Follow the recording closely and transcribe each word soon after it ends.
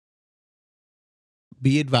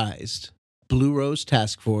Be advised, Blue Rose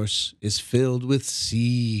Task Force is filled with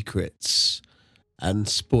secrets and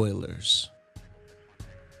spoilers.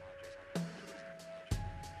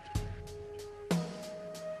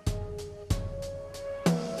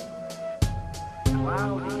 And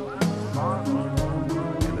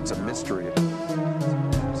it's a mystery.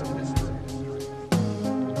 It's a mystery.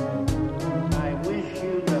 I wish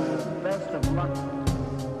you the best of luck.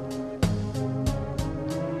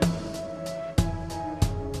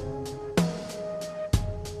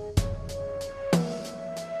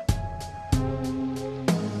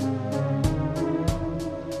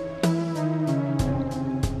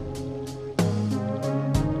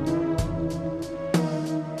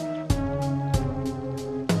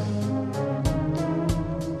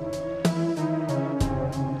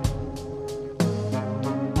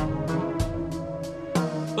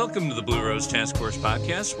 Welcome to the Blue Rose Task Force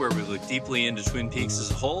podcast, where we look deeply into Twin Peaks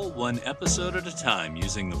as a whole, one episode at a time,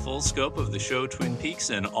 using the full scope of the show Twin Peaks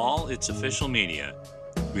and all its official media.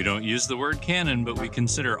 We don't use the word canon, but we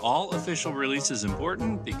consider all official releases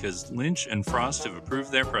important because Lynch and Frost have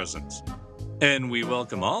approved their presence. And we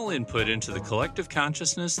welcome all input into the collective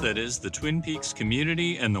consciousness that is the Twin Peaks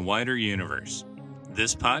community and the wider universe.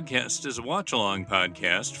 This podcast is a watch-along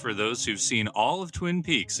podcast for those who've seen all of Twin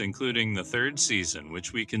Peaks, including the third season,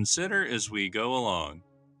 which we consider as we go along.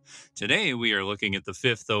 Today, we are looking at the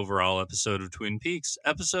fifth overall episode of Twin Peaks,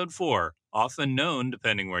 Episode 4, often known,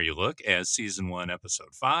 depending where you look, as Season 1,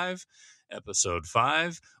 Episode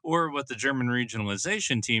 5, or what the German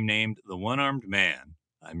regionalization team named The One-Armed Man.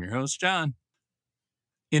 I'm your host, John.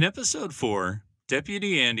 In Episode 4,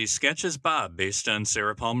 Deputy Andy sketches Bob based on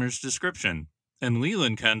Sarah Palmer's description, and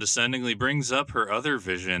Leland condescendingly brings up her other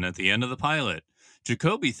vision at the end of the pilot.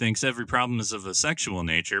 Jacoby thinks every problem is of a sexual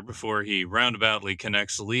nature before he roundaboutly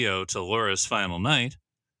connects Leo to Laura's final night.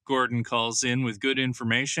 Gordon calls in with good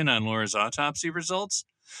information on Laura's autopsy results.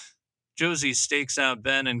 Josie stakes out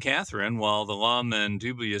Ben and Catherine while the lawmen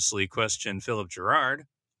dubiously question Philip Gerard.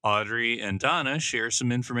 Audrey and Donna share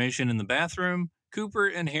some information in the bathroom. Cooper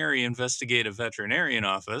and Harry investigate a veterinarian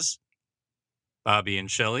office. Bobby and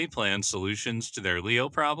Shelley plan solutions to their Leo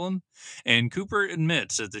problem, and Cooper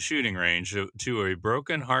admits at the shooting range to a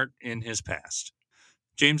broken heart in his past.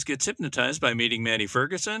 James gets hypnotized by meeting Maddie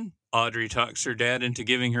Ferguson. Audrey talks her dad into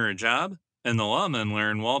giving her a job, and the lawmen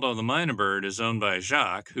learn Waldo the Minor Bird is owned by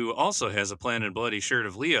Jacques, who also has a planted bloody shirt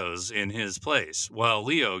of Leo's in his place, while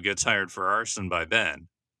Leo gets hired for arson by Ben.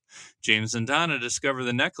 James and Donna discover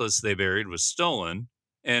the necklace they buried was stolen,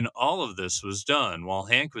 and all of this was done while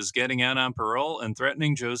Hank was getting out on parole and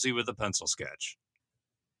threatening Josie with a pencil sketch.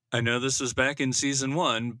 I know this was back in Season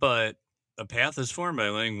 1, but a path is formed by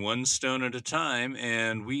laying one stone at a time,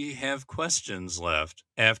 and we have questions left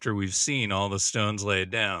after we've seen all the stones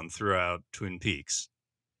laid down throughout Twin Peaks.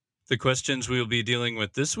 The questions we will be dealing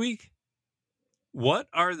with this week? What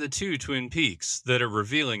are the two Twin Peaks that are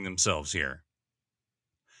revealing themselves here?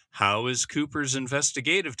 How is Cooper's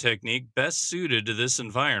investigative technique best suited to this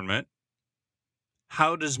environment?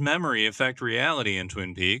 How does memory affect reality in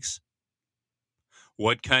Twin Peaks?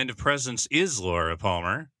 What kind of presence is Laura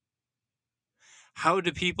Palmer? How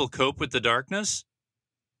do people cope with the darkness?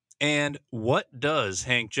 And what does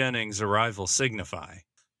Hank Jennings' arrival signify?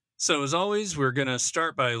 So as always, we're going to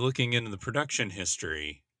start by looking into the production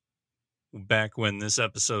history back when this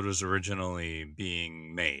episode was originally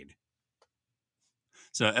being made.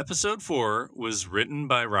 So Episode 4 was written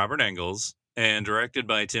by Robert Engels and directed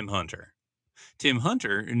by Tim Hunter. Tim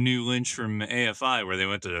Hunter knew Lynch from AFI, where they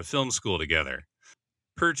went to film school together.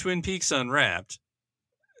 Per Twin Peaks Unwrapped,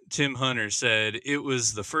 Tim Hunter said it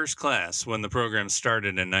was the first class when the program started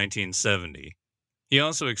in 1970. He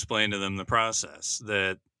also explained to them the process,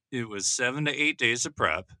 that it was 7 to 8 days of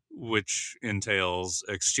prep, which entails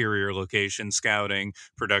exterior location scouting,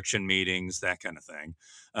 production meetings, that kind of thing,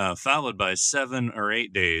 followed by 7 or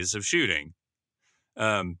 8 days of shooting.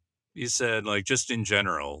 He said, like, just in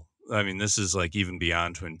general, I mean, this is like even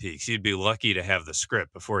beyond Twin Peaks. You'd be lucky to have the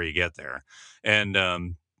script before you get there. And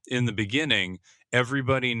in the beginning,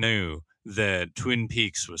 everybody knew that Twin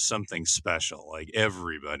Peaks was something special. Like,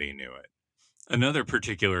 everybody knew it. Another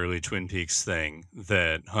particularly Twin Peaks thing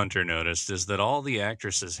that Hunter noticed is that all the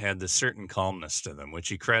actresses had this certain calmness to them, which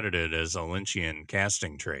he credited as a Lynchian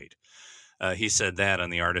casting trait. He said that on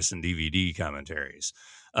the artist and DVD commentaries.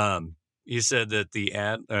 He said that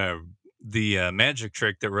the magic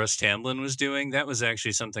trick that Russ Tamblyn was doing, that was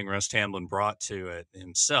actually something Russ Tamblyn brought to it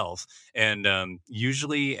himself. And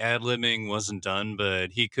usually ad-libbing wasn't done,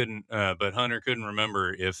 but he couldn't. But Hunter couldn't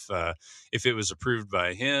remember if it was approved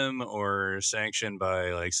by him or sanctioned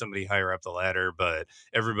by like somebody higher up the ladder. But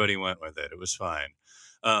everybody went with it. It was fine.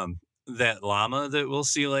 That llama that we'll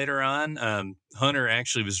see later on, Hunter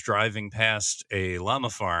actually was driving past a llama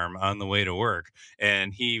farm on the way to work,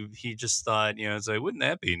 and he just thought, it's like, wouldn't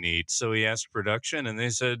that be neat? So he asked production, and they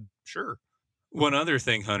said, sure. One other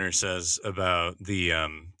thing Hunter says about the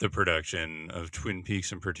production of Twin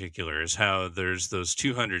Peaks in particular is how there's those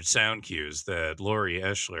 200 sound cues that Laurie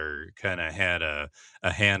Eschler kind of had a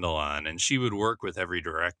handle on, and she would work with every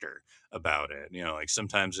director about it. Like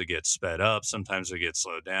sometimes it gets sped up, sometimes it gets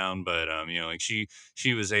slowed down, but like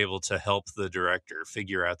she was able to help the director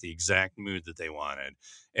figure out the exact mood that they wanted,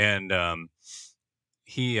 and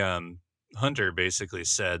he Hunter basically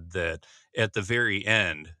said that at the very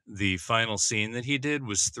end, the final scene that he did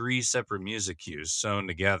was 3 separate music cues sewn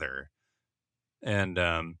together. And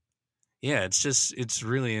yeah, it's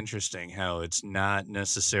really interesting how it's not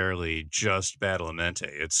necessarily just Badalamenti.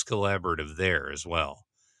 It's collaborative there as well.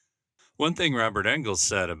 One thing Robert Engels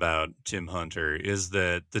said about Tim Hunter is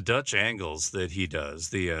that the Dutch angles that he does,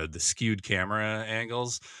 the skewed camera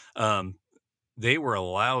angles, they were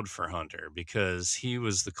allowed for Hunter because he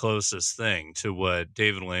was the closest thing to what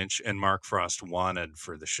David Lynch and Mark Frost wanted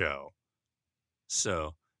for the show.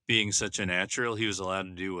 So, being such a natural, he was allowed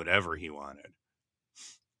to do whatever he wanted.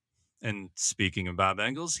 And speaking of Bob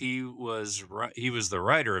Engels, he was the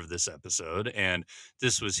writer of this episode, and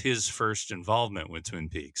this was his first involvement with Twin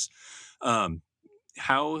Peaks.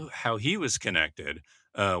 How he was connected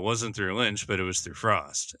wasn't through Lynch, but it was through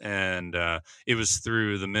Frost, and it was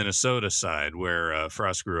through the Minnesota side where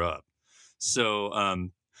Frost grew up. So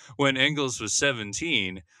when Engels was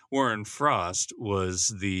 17, Warren Frost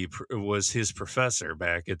was his professor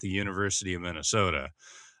back at the University of Minnesota.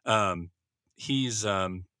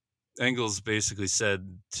 Engels basically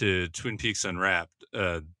said to Twin Peaks Unwrapped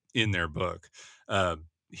in their book,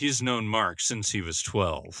 he's known Mark since he was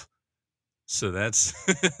 12. So that's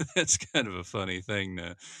that's kind of a funny thing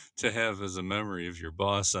to have as a memory of your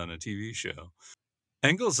boss on a TV show.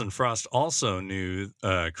 Engels and Frost also knew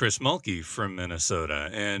Chris Mulkey from Minnesota,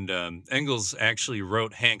 and Engels actually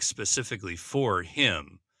wrote Hank specifically for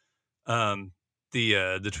him.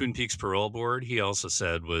 The Twin Peaks Parole Board, he also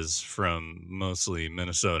said, was from mostly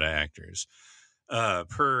Minnesota actors.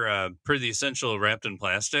 Per the Essential Wrapped in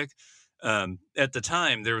Plastic, at the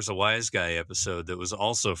time, there was a Wise Guy episode that was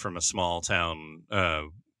also from a small town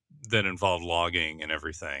that involved logging and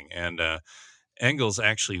everything. And Engels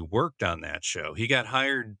actually worked on that show. He got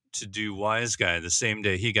hired to do Wise Guy the same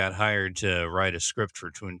day he got hired to write a script for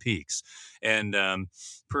Twin Peaks. And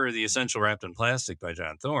per The Essential Wrapped in Plastic by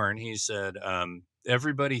John Thorne, he said,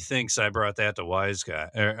 everybody thinks I brought that to Wise Guy.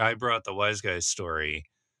 I brought the Wise Guy story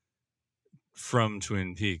from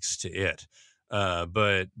Twin Peaks to it.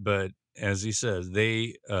 But as he says,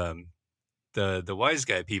 the Wise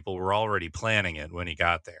Guy people were already planning it when he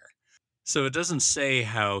got there. So it doesn't say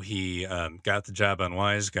how he got the job on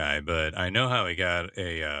Wise Guy, but I know how he got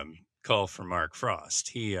a call from Mark Frost.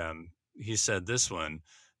 He said this one,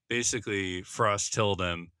 basically Frost told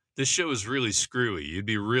him, this show is really screwy. You'd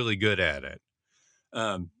be really good at it.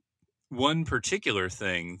 One particular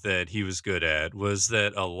thing that he was good at was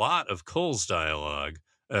that a lot of Cole's dialogue,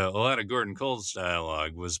 a lot of Gordon Cole's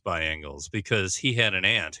dialogue was by Engels because he had an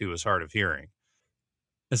aunt who was hard of hearing.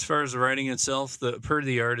 As far as the writing itself, per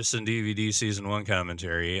the Artisan DVD Season 1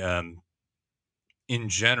 commentary, in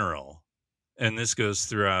general, and this goes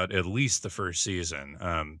throughout at least the first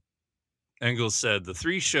season, Engels said the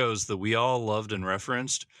 3 shows that we all loved and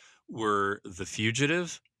referenced were The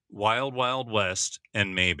Fugitive, Wild Wild West,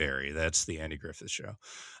 and Mayberry. That's the Andy Griffith show.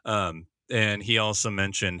 And he also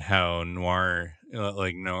mentioned how noir,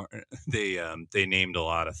 they named a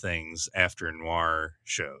lot of things after noir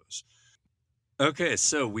shows. Okay,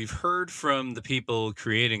 so we've heard from the people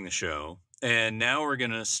creating the show, and now we're going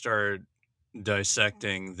to start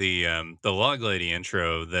dissecting the Log Lady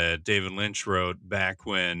intro that David Lynch wrote back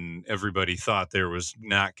when everybody thought there was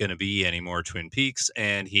not going to be any more Twin Peaks,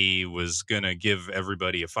 and he was going to give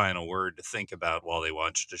everybody a final word to think about while they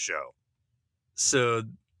watched the show. So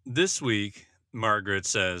this week, Margaret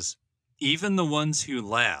says, even the ones who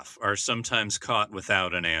laugh are sometimes caught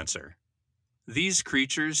without an answer. These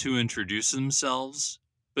creatures who introduce themselves,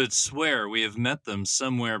 but swear we have met them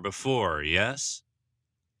somewhere before, yes?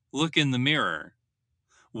 Look in the mirror.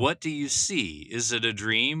 What do you see? Is it a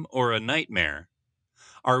dream or a nightmare?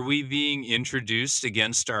 Are we being introduced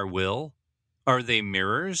against our will? Are they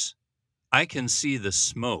mirrors? I can see the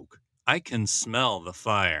smoke. I can smell the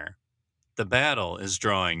fire. The battle is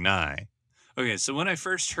drawing nigh. Okay, so when I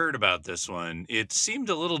first heard about this one, it seemed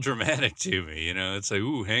a little dramatic to me. It's like,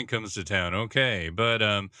 ooh, Hank comes to town. Okay. But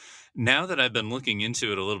now that I've been looking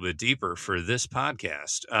into it a little bit deeper for this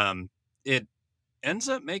podcast, it ends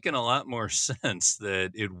up making a lot more sense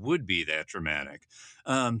that it would be that dramatic.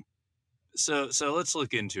 So let's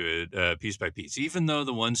look into it piece by piece, even though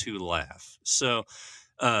the ones who laugh. So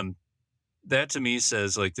um, that to me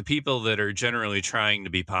says like the people that are generally trying to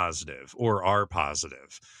be positive or are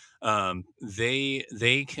positive,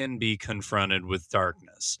 they can be confronted with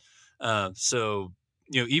darkness. So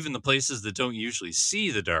even the places that don't usually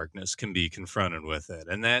see the darkness can be confronted with it,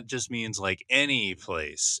 and that just means like any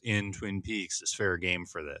place in Twin Peaks is fair game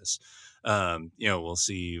for this. We'll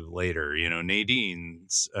see later.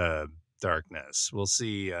 Nadine's darkness. We'll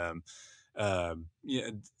see. Yeah,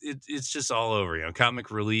 it's just all over,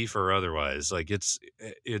 comic relief or otherwise. Like it's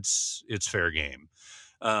fair game.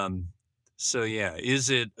 Um, so yeah, is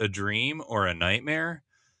it a dream or a nightmare?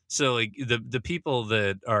 So like the people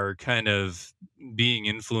that are kind of being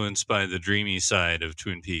influenced by the dreamy side of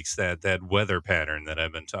Twin Peaks, that weather pattern that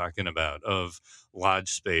I've been talking about of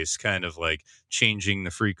lodge space, kind of like changing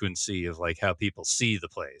the frequency of like how people see the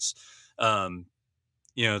place. Um,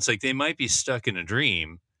 it's like they might be stuck in a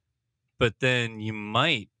dream, but then you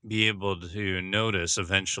might be able to notice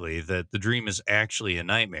eventually that the dream is actually a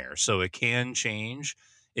nightmare. So it can change.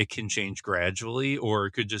 It can change gradually, or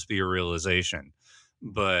it could just be a realization.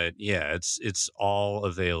 But yeah, it's all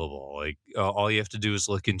available. Like all you have to do is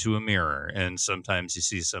look into a mirror, and sometimes you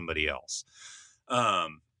see somebody else.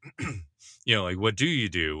 Um, like what do you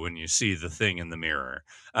do when you see the thing in the mirror?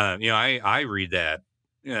 I read that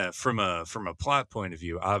from a plot point of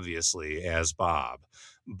view, obviously as Bob,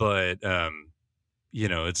 but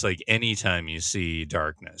it's like anytime you see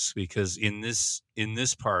darkness, because in this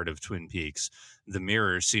part of Twin Peaks, the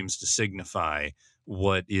mirror seems to signify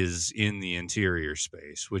what is in the interior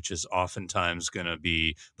space, which is oftentimes going to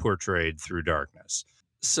be portrayed through darkness.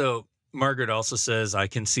 So Margaret also says, I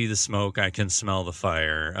can see the smoke, I can smell the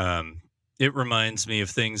fire. It reminds me of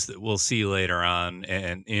things that we'll see later on,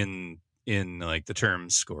 and in like the term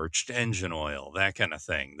scorched engine oil, that kind of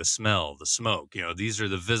thing, the smell, the smoke, these are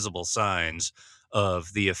the visible signs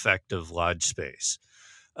of the effect of lodge space.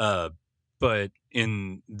 But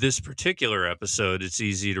in this particular episode, it's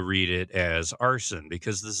easy to read it as arson,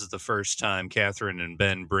 because this is the first time Catherine and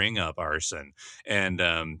Ben bring up arson. And,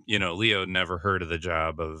 Leo never heard of the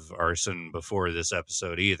job of arson before this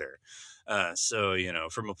episode either. So,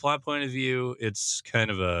 from a plot point of view, it's kind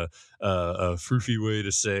of a froofy way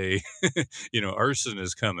to say, arson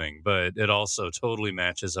is coming, but it also totally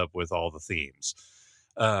matches up with all the themes.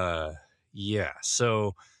 Yeah.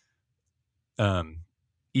 So,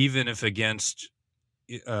 even if against,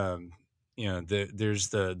 there's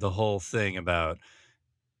the whole thing about,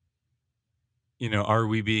 are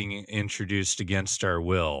we being introduced against our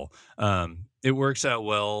will? It works out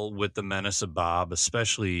well with the menace of Bob,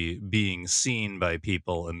 especially being seen by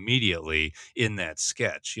people immediately in that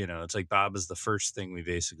sketch. It's like Bob is the first thing we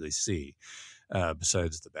basically see,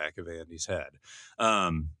 besides the back of Andy's head.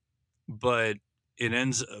 But it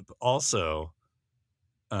ends up also,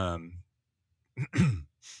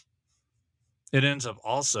 it ends up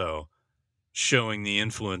also showing the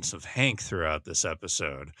influence of Hank throughout this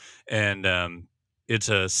episode. And it's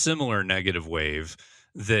a similar negative wave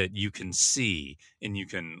that you can see, and you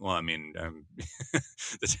can, the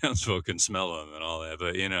townsfolk can smell them and all that,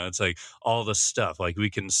 but it's like all the stuff, like we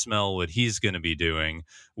can smell what he's going to be doing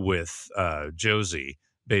with Josie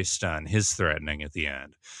based on his threatening at the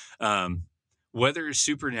end. Whether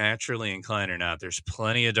supernaturally inclined or not, there's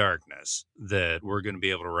plenty of darkness that we're going to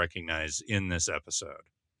be able to recognize in this episode.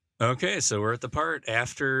 Okay, so we're at the part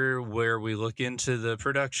after where we look into the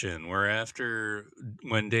production. We're after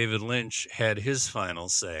when David Lynch had his final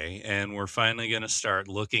say, and we're finally going to start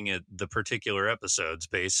looking at the particular episodes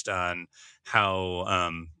based on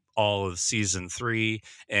how all of season 3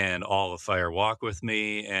 and all of Fire Walk With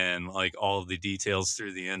Me and like all of the details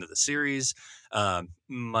through the end of the series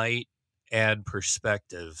might add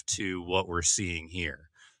perspective to what we're seeing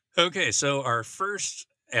here. Okay, so our first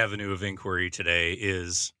avenue of inquiry today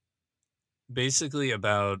is basically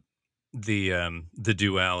about the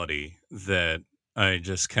duality that I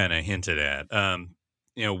just kind of hinted at.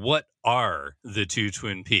 What are the two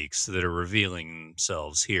Twin Peaks that are revealing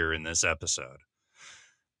themselves here in this episode?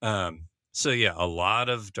 So yeah, a lot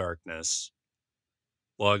of darkness.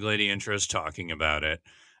 Log Lady Intro's talking about it.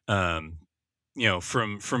 From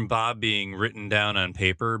Bob being written down on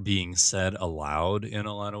paper, being said aloud in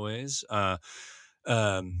a lot of ways.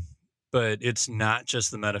 but it's not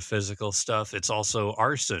just the metaphysical stuff. It's also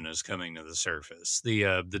arson is coming to the surface.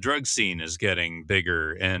 The drug scene is getting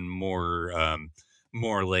bigger and more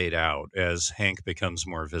laid out as Hank becomes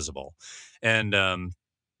more visible. And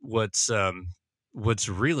what's what's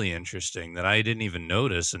really interesting that I didn't even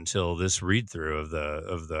notice until this read through of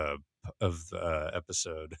the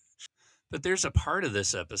episode. But there's a part of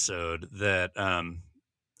this episode that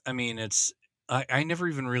I mean, I never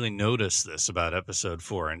even really noticed this about episode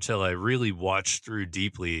 4 until I really watched through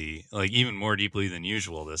deeply, like even more deeply than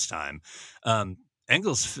usual this time.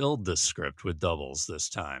 Engels filled the script with doubles this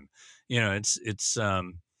time. You know, it's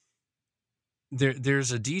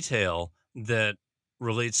there's a detail that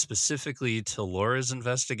relates specifically to Laura's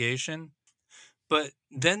investigation, but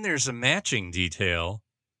then there's a matching detail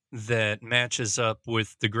that matches up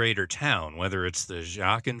with the greater town, whether it's the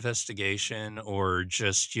Jacques investigation or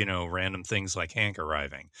just, random things like Hank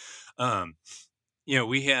arriving. Um,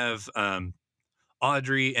 we have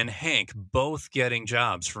Audrey and Hank both getting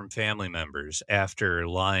jobs from family members after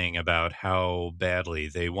lying about how badly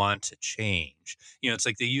they want to change. It's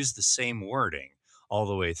like they use the same wording all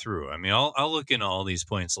the way through. I mean, I'll look into all these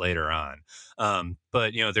points later on.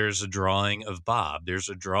 But there's a drawing of Bob. There's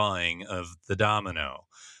a drawing of the domino.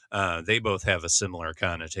 They both have a similar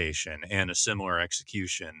connotation and a similar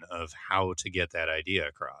execution of how to get that idea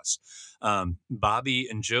across. Bobby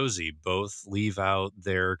and Josie both leave out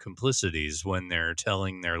their complicities when they're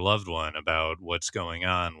telling their loved one about what's going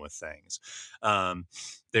on with things.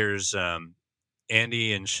 There's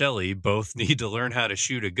Andy and Shelley both need to learn how to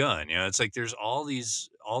shoot a gun. It's like there's all these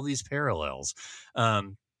parallels.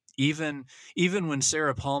 Even when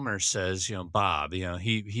Sarah Palmer says, Bob,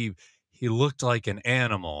 he looked like an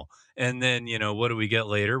animal. And then, what do we get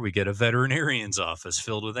later? We get a veterinarian's office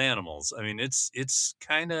filled with animals. I mean, it's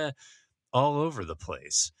kind of all over the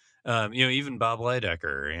place. Even Bob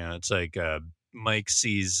Lydecker, it's like Mike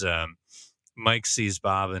sees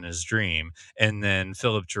Bob in his dream, and then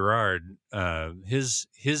Philip Gerard, his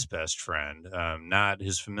best friend, not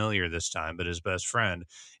his familiar this time, but his best friend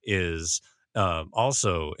is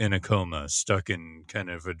also in a coma, stuck in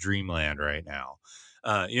kind of a dreamland right now.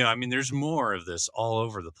 I mean, there's more of this all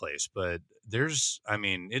over the place, but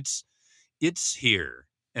it's here,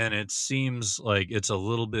 and it seems like it's a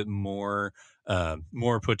little bit more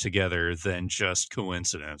put together than just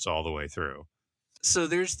coincidence all the way through. So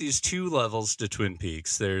there's these two levels to Twin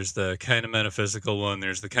Peaks. There's the kind of metaphysical one,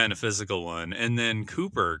 there's the kind of physical one, and then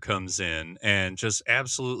Cooper comes in and just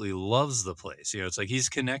absolutely loves the place. It's like he's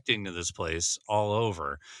connecting to this place all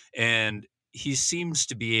over, and he seems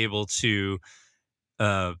to be able to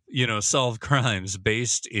solve crimes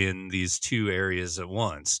based in these two areas at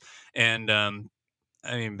once. And I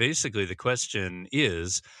mean, basically, the question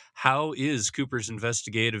is, how is Cooper's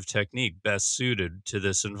investigative technique best suited to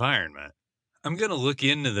this environment? I'm going to look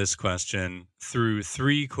into this question through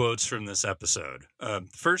 3 quotes from this episode.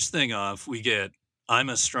 First thing off, we get, "I'm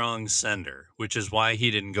a strong sender," which is why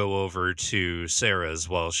he didn't go over to Sarah's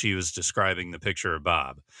while she was describing the picture of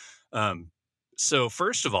Bob. So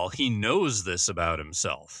first of all, he knows this about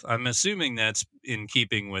himself. I'm assuming that's in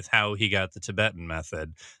keeping with how he got the Tibetan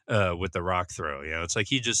method with the rock throw. It's like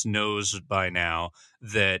he just knows by now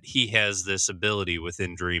that he has this ability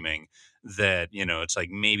within dreaming that, it's like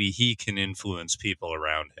maybe he can influence people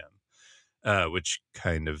around him, which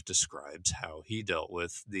kind of describes how he dealt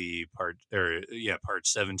with the part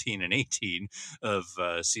 17 and 18 of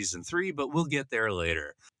season 3, but we'll get there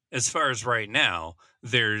later. As far as right now,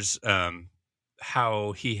 there's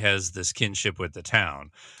how he has this kinship with the town.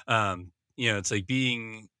 It's like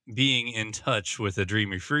being in touch with a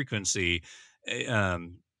dreamy frequency.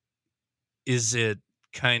 Is it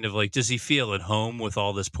kind of like, does he feel at home with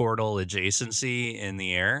all this portal adjacency in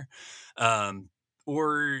the air?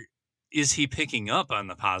 Or is he picking up on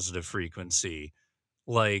the positive frequency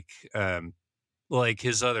like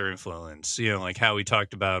his other influence, like how we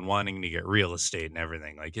talked about wanting to get real estate and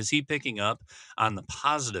everything? Like, is he picking up on the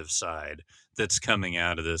positive side that's coming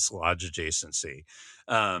out of this lodge adjacency?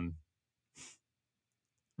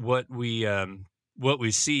 What we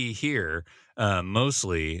see here,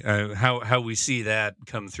 mostly, how we see that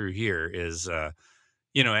come through here is,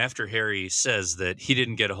 after Harry says that he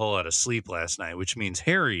didn't get a whole lot of sleep last night, which means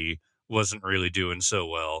Harry wasn't really doing so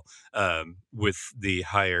well with the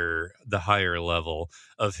higher level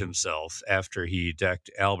of himself after he decked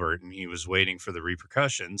Albert and he was waiting for the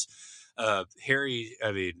repercussions.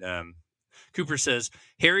 Cooper says,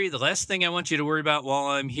 "Harry, the last thing I want you to worry about while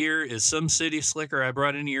I'm here is some city slicker I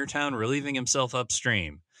brought into your town relieving himself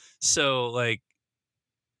upstream." So, like,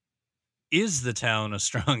 is the town a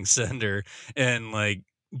strong sender? And, like,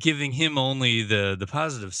 giving him only the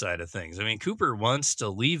positive side of things. I mean, Cooper wants to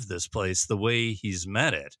leave this place the way he's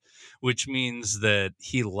met it, which means that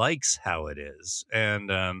he likes how it is. And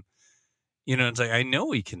it's like, I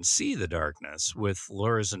know he can see the darkness with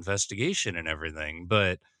Laura's investigation and everything,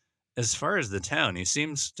 but as far as the town, he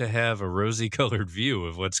seems to have a rosy colored view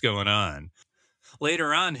of what's going on.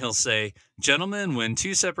 Later on, he'll say, "Gentlemen, when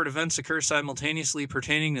two separate events occur simultaneously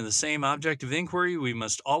pertaining to the same object of inquiry, we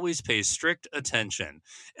must always pay strict attention."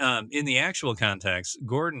 In the actual context,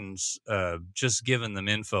 Gordon's just given them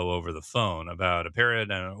info over the phone about a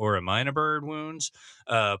parrot or a minor bird wounds,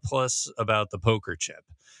 plus about the poker chip.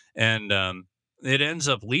 And it ends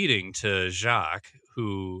up leading to Jacques,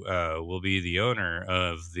 who will be the owner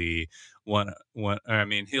of the one. I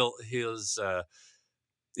mean,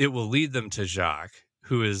 it will lead them to Jacques,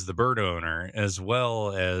 who is the bird owner, as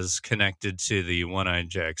well as connected to the One-Eyed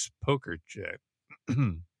Jack's poker chip.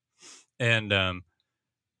 And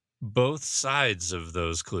both sides of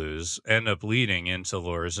those clues end up leading into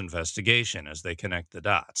Laura's investigation as they connect the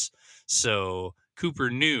dots. So Cooper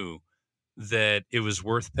knew that it was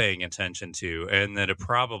worth paying attention to and that it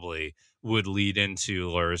probably would lead into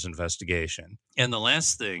Laura's investigation. And the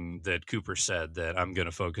last thing that Cooper said that I'm going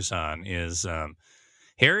to focus on is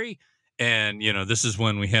Harry, and this is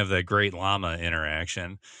when we have that great llama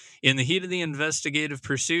interaction. In the heat of the investigative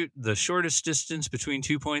pursuit, the shortest distance between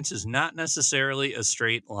 2 points is not necessarily a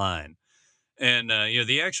straight line. And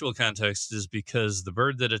the actual context is because the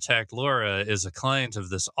bird that attacked Laura is a client of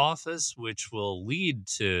this office, which will lead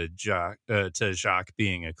to Jacques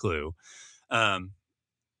being a clue.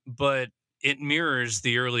 But it mirrors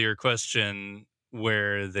the earlier question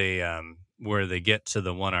where they get to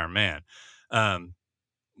the one-armed man.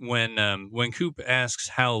 When Coop asks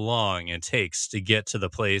how long it takes to get to the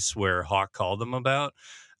place where Hawk called them about,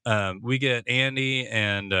 we get Andy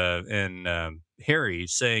and Harry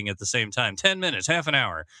saying at the same time, 10 minutes, half an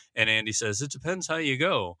hour. And Andy says, it depends how you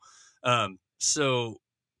go. So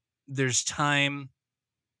there's time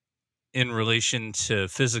in relation to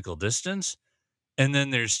physical distance, and then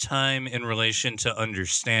there's time in relation to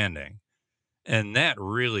understanding. And that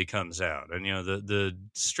really comes out. And, the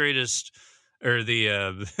straightest or the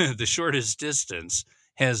the shortest distance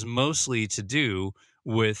has mostly to do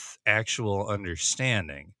with actual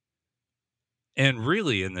understanding. And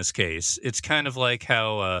really, in this case, it's kind of like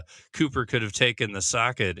how Cooper could have taken the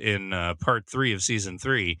socket in part 3 of season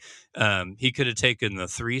 3. He could have taken the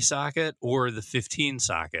 3 socket or the 15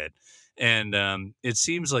 socket. And it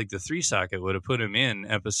seems like the 3 socket would have put him in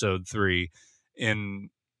episode 3 in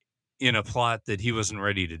a plot that he wasn't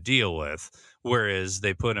ready to deal with, whereas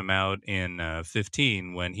they put him out in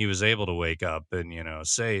 15 when he was able to wake up and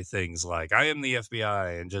say things like, I am the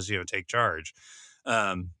FBI, and just take charge.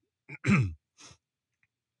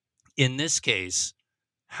 In this case,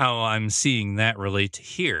 how I'm seeing that relate to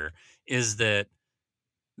here is that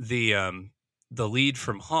the lead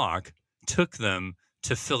from Hawk took them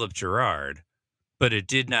to Philip Gerard, but it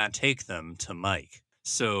did not take them to Mike.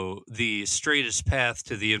 So the straightest path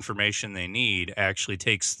to the information they need actually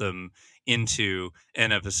takes them into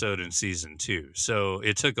an episode in season 2. So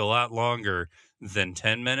it took a lot longer than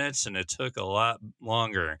 10 minutes, and it took a lot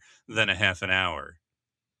longer than a half an hour.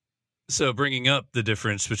 So bringing up the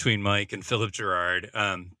difference between Mike and Philip Gerard,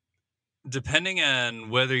 depending on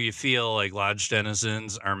whether you feel like lodge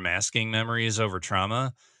denizens are masking memories over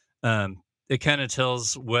trauma, it kind of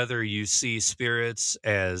tells whether you see spirits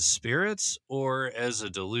as spirits or as a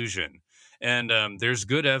delusion. And there's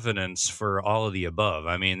good evidence for all of the above.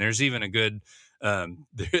 I mean, there's even a good,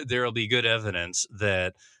 there'll be good evidence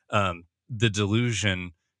that the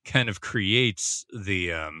delusion kind of creates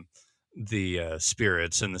the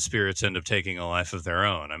spirits, and the spirits end up taking a life of their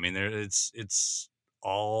own. I mean, it's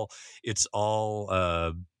all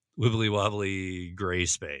wibbly wobbly gray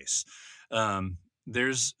space.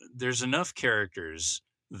 There's enough characters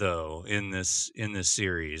though in this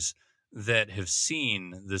series that have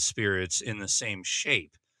seen the spirits in the same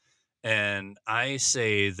shape, and I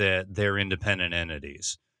say that they're independent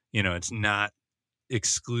entities. It's not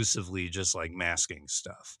exclusively just like masking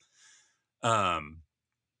stuff.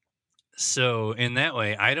 So in that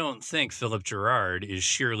way, I don't think Philip Gerard is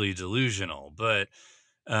sheerly delusional, but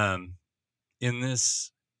in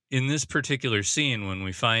this particular scene, when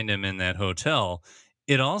we find him in that hotel,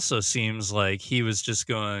 it also seems like he was just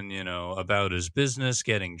going, about his business,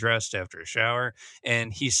 getting dressed after a shower,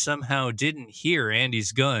 and he somehow didn't hear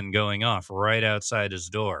Andy's gun going off right outside his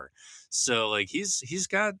door. So like he's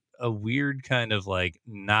got a weird kind of like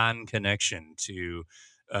non-connection to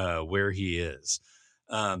where he is.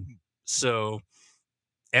 So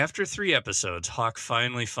after 3 episodes, Hawk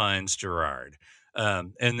finally finds Gerard.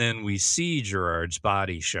 And then we see Gerard's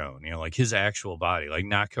body shown, like his actual body, like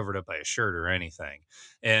not covered up by a shirt or anything.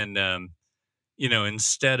 And,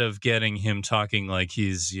 instead of getting him talking like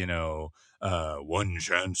he's, one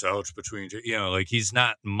chance out between, like he's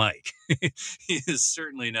not Mike. He is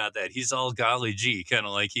certainly not that. He's all golly gee, kind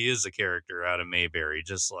of like he is a character out of Mayberry,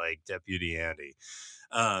 just like Deputy Andy.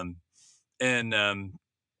 Um, and,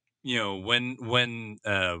 when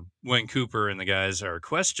Cooper and the guys are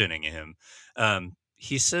questioning him,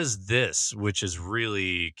 he says this, which is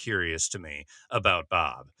really curious to me about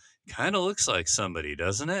Bob. Kind of looks like somebody,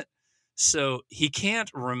 doesn't it? So he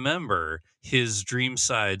can't remember his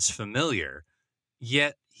Dreamside's familiar,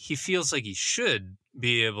 yet he feels like he should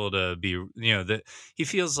be able to be, that he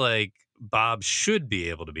feels like Bob should be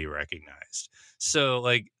able to be recognized. So,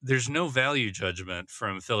 like, there's no value judgment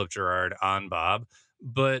from Philip Gerard on Bob,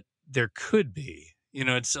 but there could be.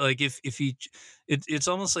 It's like if he, it's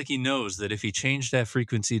almost like he knows that if he changed that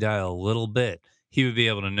frequency dial a little bit, he would be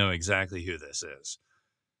able to know exactly who this is.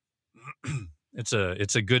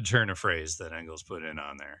 It's a good turn of phrase that Engels put in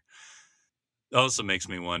on there. Also makes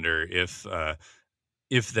me wonder if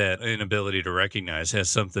that inability to recognize has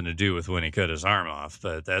something to do with when he cut his arm off,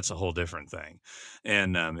 but that's a whole different thing.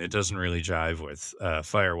 And it doesn't really jive with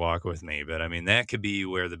Fire Walk With Me, but I mean, that could be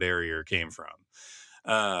where the barrier came from.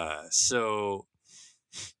 So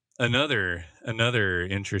another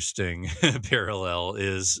interesting parallel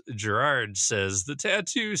is Gerard says the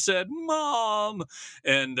tattoo said "Mom,"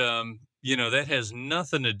 and that has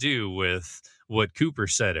nothing to do with what Cooper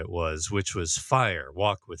said it was, which was "Fire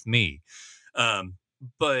Walk With Me."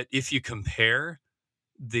 But if you compare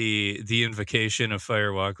the invocation of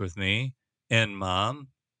 "Fire Walk With Me" and "Mom,"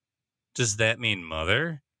 does that mean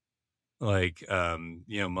mother? Like,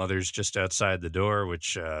 mother's just outside the door,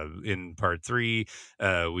 which in part 3,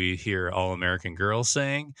 we hear All American Girl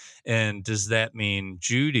saying. And does that mean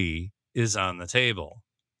Judy is on the table?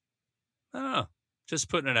 I don't know. Just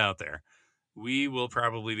putting it out there. We will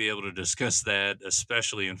probably be able to discuss that,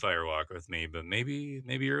 especially in Fire Walk With Me, but maybe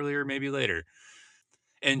earlier, maybe later.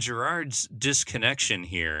 And Gerard's disconnection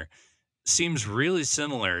here seems really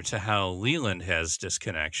similar to how Leland has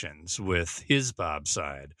disconnections with his Bob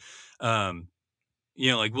side.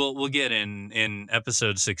 Like we'll get in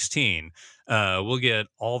episode 16, we'll get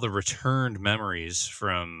all the returned memories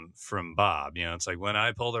from Bob. It's like when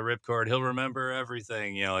I pull the ripcord, he'll remember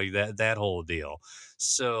everything. Like that whole deal.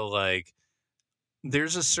 So like,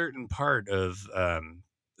 there's a certain part of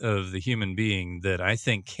the human being that I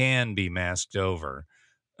think can be masked over,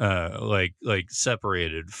 like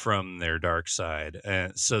separated from their dark side,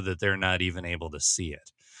 so that they're not even able to see it.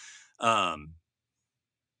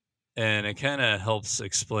 And it kind of helps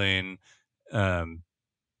explain, it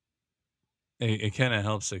kind of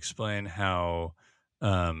helps explain how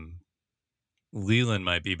Leland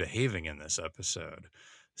might be behaving in this episode.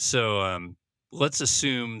 So let's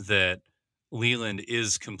assume that Leland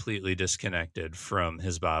is completely disconnected from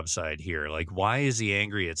his Bob side here. Like, why is he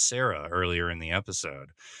angry at Sarah earlier in the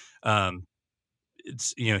episode?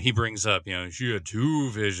 It's, he brings up, she had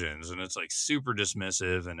 2 visions, and it's like super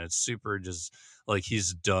dismissive, and it's super just like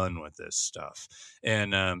he's done with this stuff.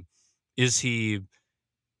 And is he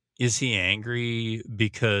angry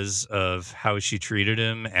because of how she treated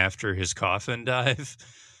him after his coffin dive?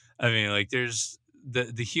 I mean, like, there's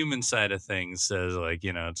the human side of things says, like,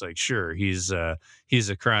 it's like, sure, he's a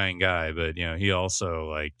crying guy, but he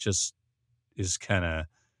also like just is kind of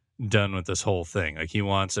done with this whole thing. Like, he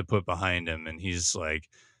wants it put behind him, and he's like,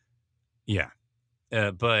 yeah.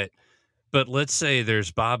 But let's say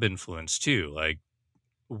there's Bob influence too. Like,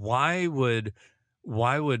 why would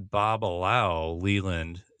Bob allow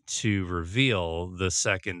Leland to reveal the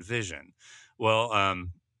second vision? Well,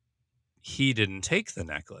 he didn't take the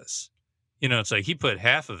necklace. It's like he put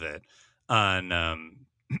half of it on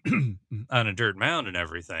on a dirt mound and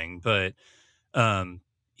everything, but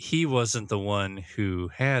he wasn't the one who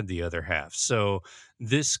had the other half. So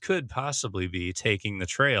this could possibly be taking the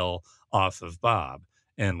trail off of Bob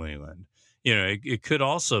and Leland. It could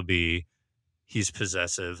also be he's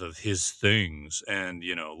possessive of his things, and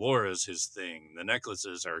Laura's his thing, the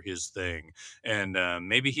necklaces are his thing, and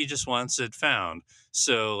maybe he just wants it found.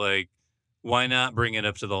 So, like, why not bring it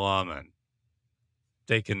up to the lawmen?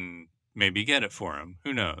 They can maybe get it for him.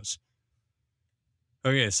 Who knows?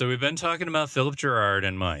 Okay, so we've been talking about Philip Gerard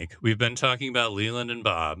and Mike. We've been talking about Leland and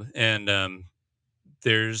Bob, and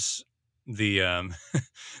there's the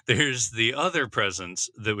there's the other presence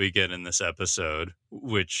that we get in this episode,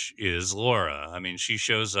 which is Laura. I mean, she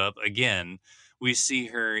shows up again. We see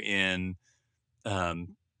her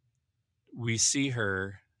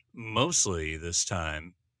mostly this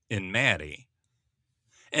time in Maddie.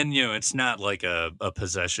 And, it's not like a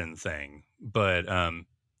possession thing, but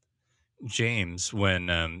James,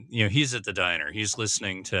 when, he's at the diner, he's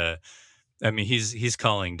listening to, he's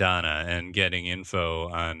calling Donna and getting info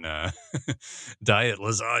on diet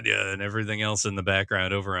lasagna and everything else in the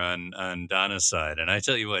background over on Donna's side. And I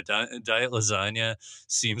tell you what, diet lasagna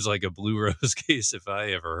seems like a Blue Rose case if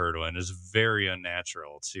I ever heard one. It's very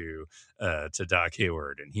unnatural to Doc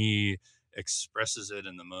Hayward, and he expresses it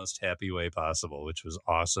in the most happy way possible, which was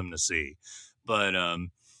awesome to see. But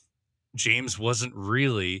James wasn't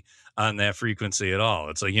really on that frequency at all.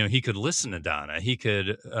 It's like, he could listen to Donna. He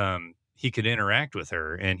could interact with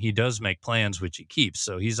her, and he does make plans, which he keeps.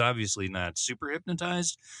 So he's obviously not super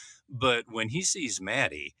hypnotized, but when he sees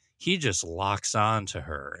Maddie, he just locks on to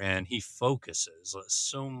her and he focuses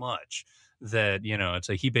so much that, it's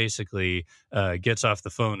like he basically gets off the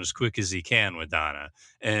phone as quick as he can with Donna,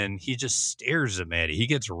 and he just stares at Maddie. He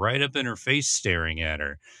gets right up in her face staring at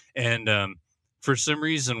her. And, for some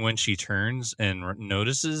reason, when she turns and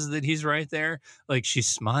notices that he's right there, like she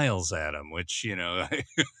smiles at him, which,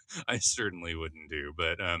 I certainly wouldn't do.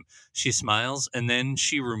 But she smiles, and then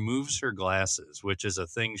she removes her glasses, which is a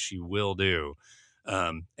thing she will do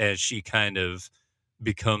as she kind of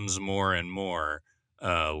becomes more and more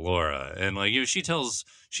Laura. And like, she tells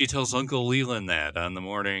Uncle Leland that on the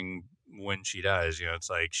morning when she dies. It's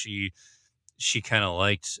like she kind of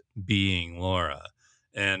liked being Laura.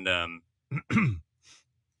 And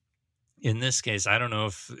in this case, I don't know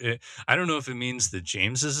if it means that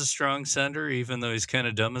James is a strong sender, even though he's kind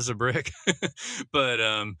of dumb as a brick. But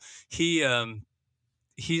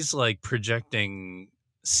he's like projecting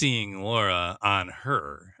seeing Laura on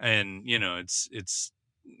her, and it's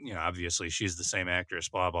obviously she's the same actress,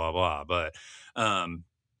 blah blah blah. But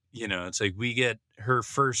it's like we get her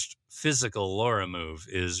first physical Laura move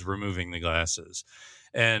is removing the glasses,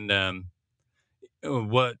 and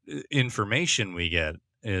what information we get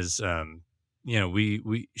is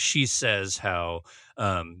she says how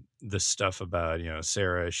the stuff about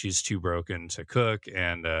Sarah, she's too broken to cook,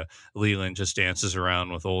 and Leland just dances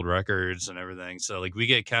around with old records and everything. So like we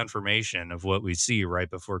get confirmation of what we see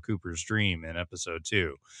right before Cooper's dream in episode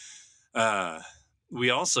 2.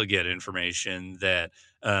 We also get information that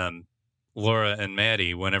Laura and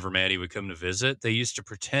Maddie, whenever Maddie would come to visit, they used to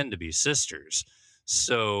pretend to be sisters.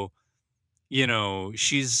 So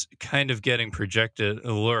she's kind of getting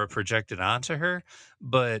Laura projected onto her,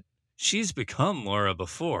 but she's become Laura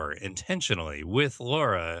before intentionally with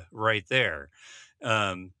Laura right there.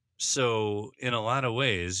 So in a lot of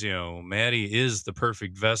ways, Maddie is the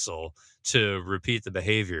perfect vessel to repeat the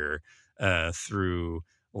behavior through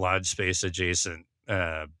lodge space adjacent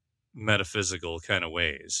metaphysical kind of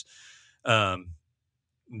ways.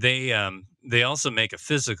 They also make a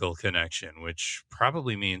physical connection, which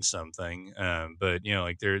probably means something. But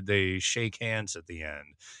like they shake hands at the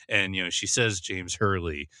end, and she says James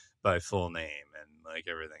Hurley by full name and like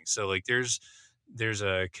everything. So like there's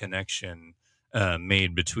a connection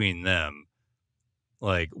made between them,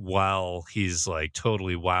 like while he's like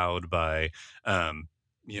totally wowed by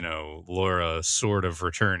Laura sort of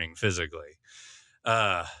returning physically.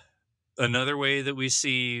 Another way that we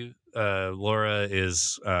see Laura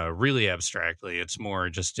is really abstractly. It's more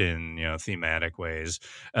just in thematic ways.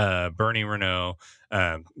 Bernie Renault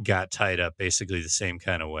got tied up basically the same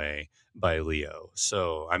kind of way by Leo.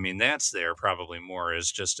 So that's there probably more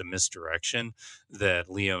as just a misdirection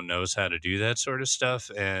that Leo knows how to do that sort of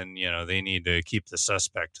stuff, and they need to keep the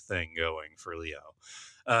suspect thing going for Leo.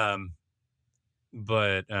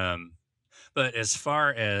 But as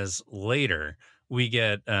far as later, we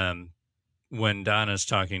get when Donna's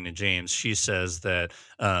talking to James, she says that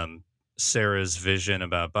Sarah's vision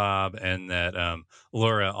about Bob and that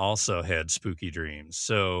Laura also had spooky dreams.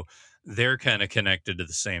 So they're kind of connected to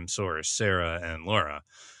the same source, Sarah and Laura,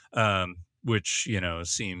 which,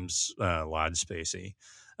 seems lodge spacey.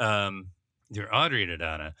 Audrey to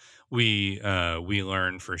Donna, we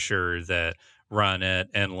learn for sure that Ronette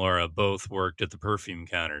and Laura both worked at the perfume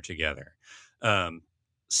counter together.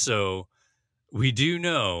 So we do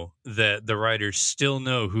know that the writers still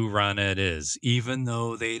know who Ronette is, even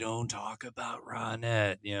though they don't talk about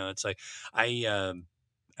Ronette. It's like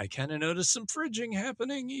I kind of noticed some fridging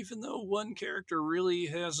happening, even though one character really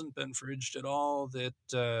hasn't been fridged at all. That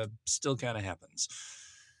still kind of happens.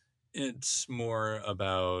 It's more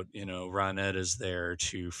about, Ronette is there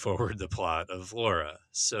to forward the plot of Laura.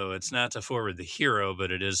 So it's not to forward the hero,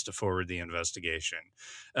 but it is to forward the investigation.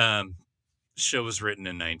 Show was written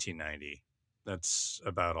in 1990. That's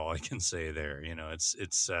about all I can say there.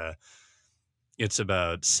 It's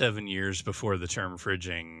about 7 years before the term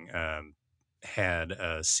fridging had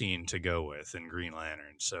a scene to go with in Green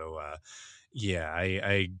Lantern. So yeah,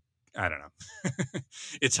 I don't know.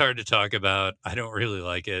 It's hard to talk about. I don't really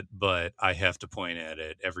like it, but I have to point at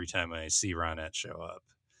it every time I see Ronette show up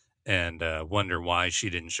and wonder why she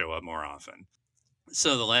didn't show up more often.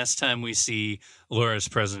 So the last time we see Laura's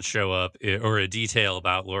presence show up, or a detail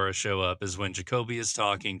about Laura show up, is when Jacoby is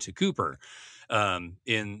talking to Cooper, when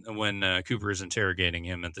Cooper is interrogating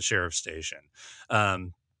him at the sheriff's station.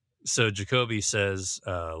 So Jacoby says,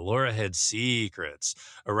 Laura had secrets.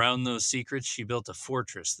 Around those secrets, she built a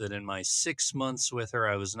fortress that in my 6 months with her,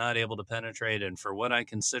 I was not able to penetrate, and for what I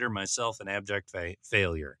consider myself an abject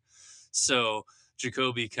failure. So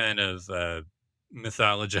Jacoby kind of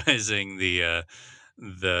mythologizing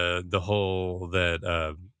the whole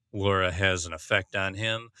that Laura has an effect on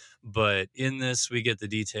him. But in this, we get the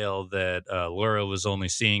detail that Laura was only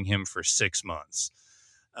seeing him for 6 months.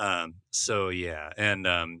 So yeah, and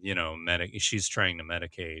she's trying to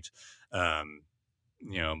medicate,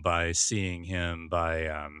 by seeing him,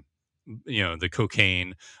 by the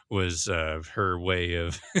cocaine was her way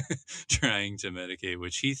of trying to medicate,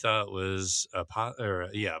 which he thought was a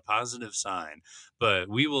positive sign. But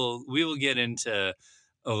we will get into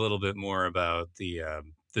a little bit more about the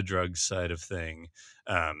drug side of thing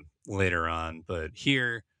later on. But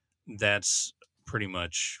here, that's pretty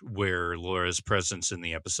much where Laura's presence in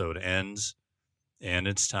the episode ends, and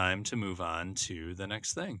it's time to move on to the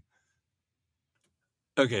next thing.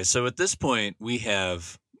 Okay, so at this point, we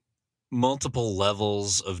have multiple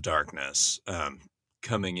levels of darkness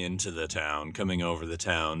coming into the town, coming over the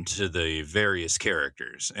town to the various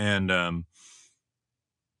characters. And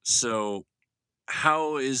so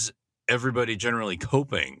how is everybody generally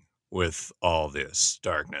coping with all this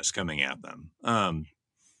darkness coming at them?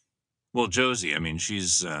 Well, Josie, I mean,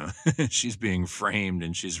 she's she's being framed,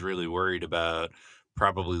 and she's really worried about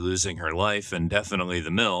probably losing her life, and definitely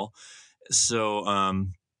the mill. So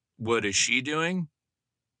what is she doing?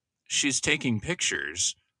 She's taking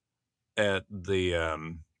pictures at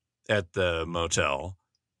the motel,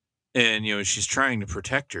 and she's trying to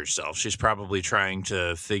protect herself. She's probably trying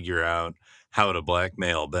to figure out how to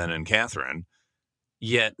blackmail Ben and Catherine.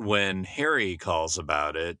 Yet when Harry calls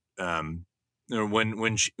about it, or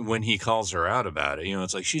when he calls her out about it,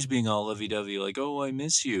 it's like she's being all lovey-dovey, like, "Oh, I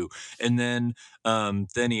miss you," and then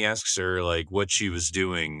he asks her like what she was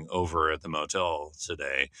doing over at the motel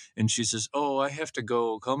today, and she says, "Oh, I have to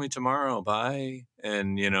go. Call me tomorrow. Bye."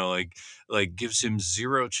 And like gives him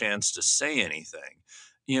zero chance to say anything.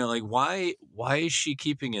 Like why is she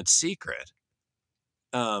keeping it secret?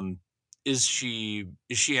 Is she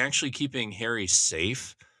actually keeping Harry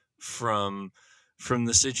safe from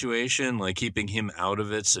the situation, like keeping him out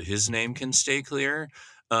of it so his name can stay clear?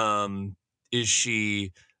 Is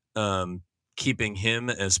she keeping him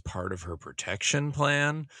as part of her protection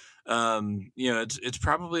plan? It's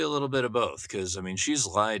probably a little bit of both, because I mean, she's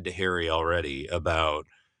lied to Harry already about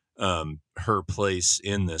her place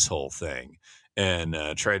in this whole thing, and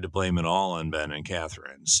tried to blame it all on Ben and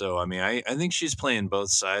Catherine. So, I mean, I think she's playing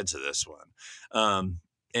both sides of this one.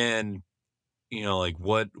 And, like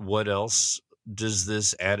what else does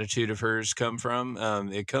this attitude of hers come from?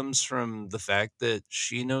 It comes from the fact that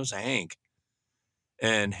she knows Hank.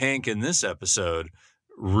 And Hank in this episode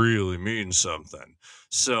really means something.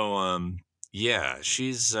 So, yeah,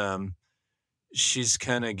 she's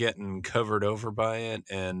kind of getting covered over by it,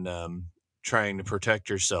 and trying to protect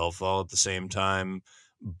herself all at the same time,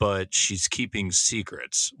 but she's keeping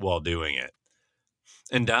secrets while doing it.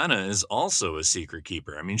 And Donna is also a secret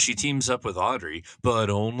keeper. I mean, she teams up with Audrey, but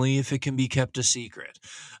only if it can be kept a secret.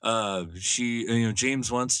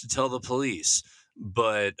 James wants to tell the police,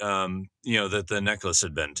 but that the necklace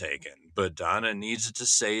had been taken. But Donna needs it to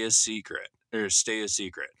stay a secret.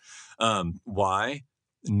 Why?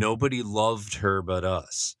 Nobody loved her but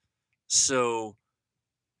us. So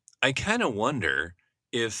I kind of wonder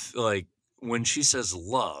if, like, when she says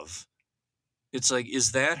love, it's like,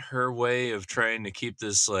 is that her way of trying to keep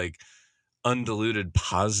this like undiluted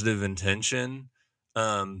positive intention?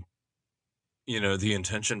 The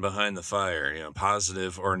intention behind the fire,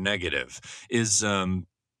 positive or negative. Is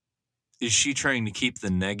she trying to keep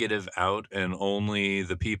the negative out, and only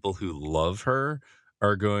the people who love her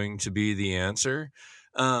are going to be the answer?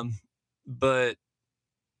 But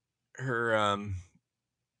her,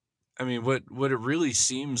 I mean, what it really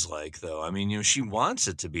seems like, though, I mean, she wants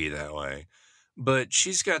it to be that way, but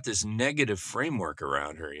she's got this negative framework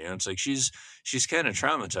around her. It's like she's kind of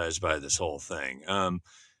traumatized by this whole thing.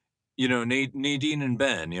 Nadine and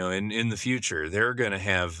Ben, in the future, they're going to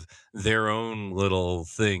have their own little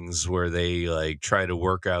things where they like try to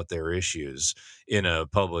work out their issues in a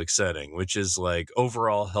public setting, which is like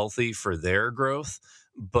overall healthy for their growth,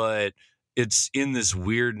 but it's in this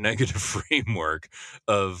weird negative framework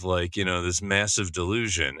of like, this massive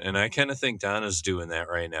delusion. And I kind of think Donna's doing that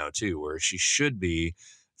right now too, where she should be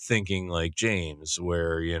thinking like James,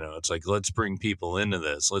 where it's like, let's bring people into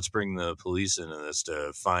this, let's bring the police into this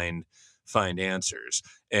to find answers,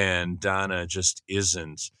 and Donna just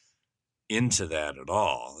isn't into that at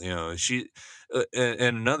all. She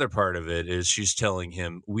and another part of it is she's telling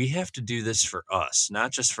him, we have to do this for us,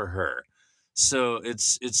 not just for her. So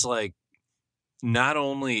it's like, not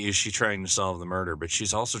only is she trying to solve the murder, but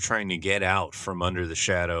she's also trying to get out from under the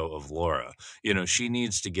shadow of Laura. She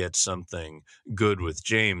needs to get something good with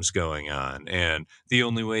James going on. And the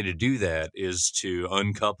only way to do that is to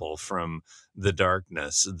uncouple from the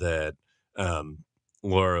darkness that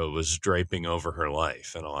Laura was draping over her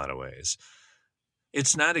life in a lot of ways.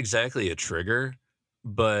 It's not exactly a trigger,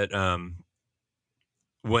 but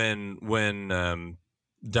when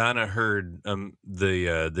Donna heard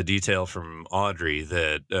the detail from Audrey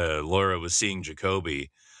that Laura was seeing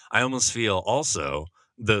Jacoby, I almost feel also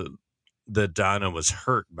that Donna was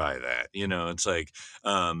hurt by that. It's like,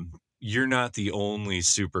 you're not the only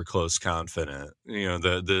super close confidant,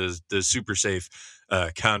 the super safe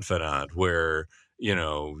confidant where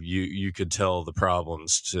you could tell the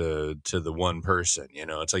problems to the one person.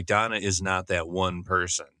 It's like Donna is not that one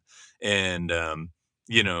person, and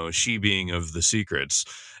she being of the secrets,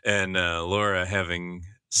 and Laura having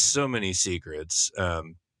so many secrets.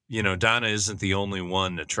 Donna isn't the only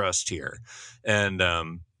one to trust here, and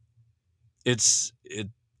it's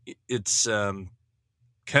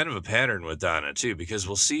kind of a pattern with Donna too, because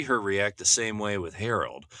we'll see her react the same way with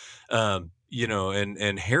Harold.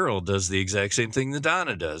 And Harold does the exact same thing that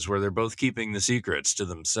Donna does, where they're both keeping the secrets to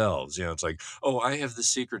themselves. It's like, oh, I have the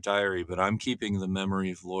secret diary, but I'm keeping the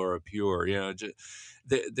memory of Laura pure.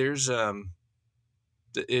 There's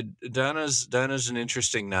Donna's an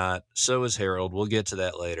interesting knot. So is Harold. We'll get to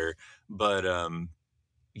that later. But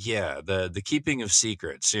yeah, the keeping of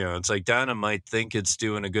secrets. It's like Donna might think it's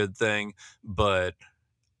doing a good thing, but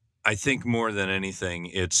I think more than anything,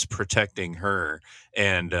 it's protecting her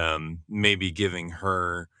and maybe giving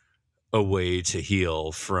her a way to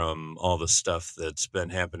heal from all the stuff that's been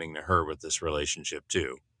happening to her with this relationship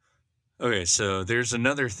too. Okay, so there's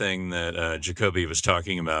another thing that Jacoby was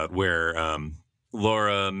talking about where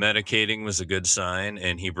Laura medicating was a good sign,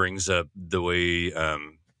 and he brings up the way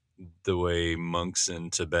monks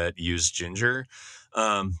in Tibet use ginger.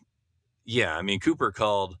 Yeah, I mean, Cooper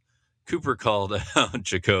called out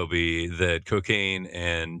Jacoby that cocaine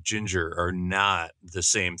and ginger are not the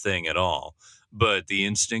same thing at all, but the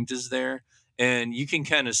instinct is there, and you can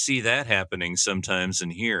kind of see that happening sometimes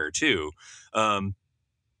in here too.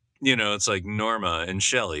 It's like Norma and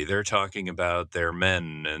Shelley, they're talking about their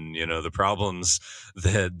men and, the problems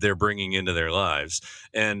that they're bringing into their lives.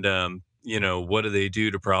 And, what do they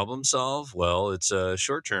do to problem solve? Well, it's a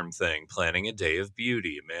short-term thing, planning a day of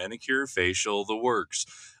beauty, manicure, facial, the works.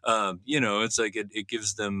 It's like it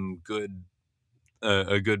gives them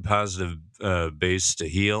a good positive base to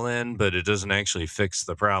heal in, but it doesn't actually fix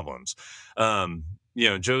the problems.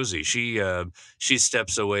 Josie, she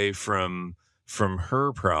steps away from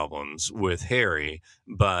her problems with Harry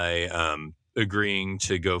by agreeing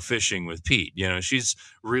to go fishing with Pete. She's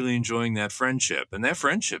really enjoying that friendship, and that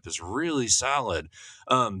friendship is really solid.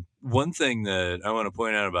 One thing that I want to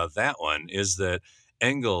point out about that one is that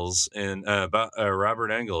Engels and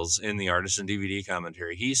Robert Engels in the Artisan DVD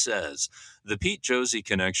commentary, he says the Pete Josie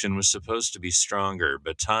connection was supposed to be stronger,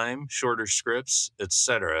 but time, shorter scripts,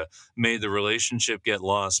 etc., made the relationship get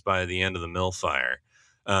lost by the end of the mill fire.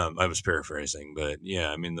 I was paraphrasing, but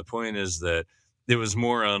yeah, I mean, the point is that it was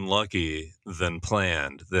more unlucky than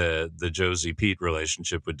planned that the Josie Pete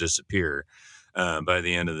relationship would disappear by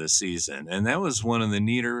the end of the season. And that was one of the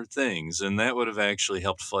neater things. And that would have actually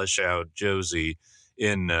helped flesh out Josie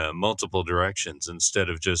in multiple directions instead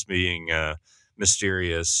of just being a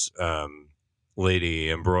mysterious lady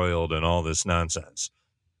embroiled in all this nonsense.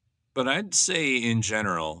 But I'd say in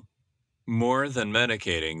general, more than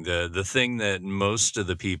medicating, the thing that most of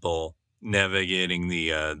the people navigating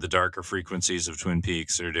the darker frequencies of Twin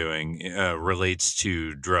Peaks are doing relates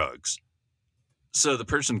to drugs. So the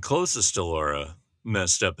person closest to Laura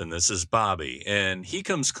messed up in this is Bobby, and he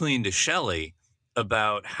comes clean to Shelley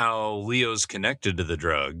about how Leo's connected to the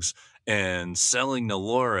drugs and selling to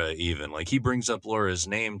Laura even. Like, he brings up Laura's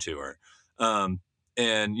name to her.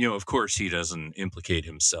 And, of course, he doesn't implicate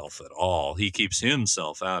himself at all. He keeps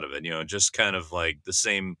himself out of it, just kind of like the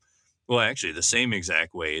same, well, actually, the same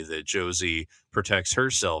exact way that Josie protects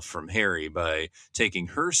herself from Harry by taking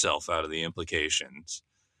herself out of the implications.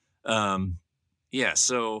 Yeah,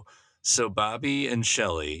 so Bobby and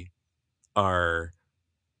Shelley are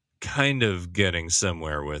kind of getting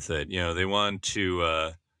somewhere with it. They want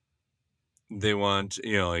to,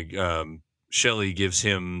 Shelley gives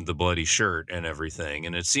him the bloody shirt and everything.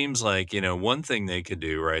 And it seems like, one thing they could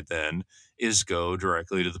do right then is go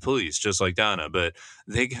directly to the police, just like Donna. But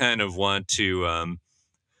they kind of want to,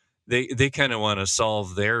 they kind of want to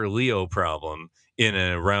solve their Leo problem in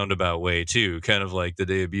a roundabout way too. Kind of like the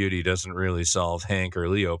Day of Beauty doesn't really solve Hank or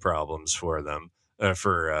Leo problems for them,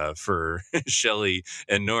 for Shelley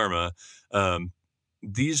and Norma.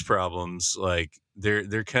 These problems, like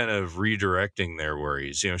they're kind of redirecting their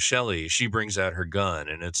worries. Shelley, she brings out her gun,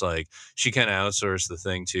 and it's like she kind of outsourced the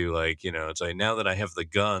thing to, like, it's like, now that I have the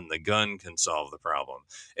gun can solve the problem.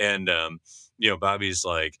 And Bobby's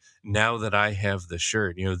like, now that I have the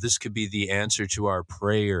shirt, this could be the answer to our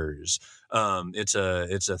prayers. It's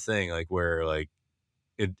a thing like where like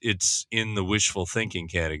it's in the wishful thinking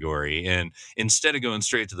category. And instead of going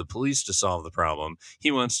straight to the police to solve the problem,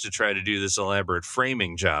 he wants to try to do this elaborate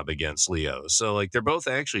framing job against Leo. So like they're both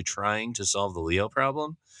actually trying to solve the Leo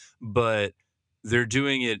problem, but they're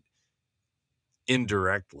doing it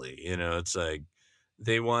indirectly. It's like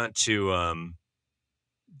they want to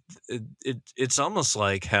it's almost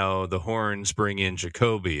like how the Horns bring in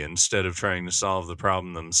Jacoby instead of trying to solve the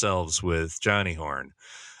problem themselves with Johnny Horn.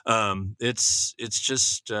 It's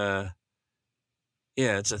just yeah,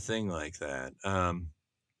 it's a thing like that.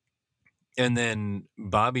 And then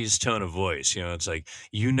Bobby's tone of voice, it's like,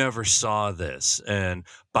 you never saw this, and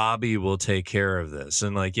Bobby will take care of this.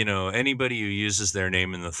 And like, anybody who uses their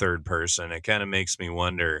name in the third person, it kind of makes me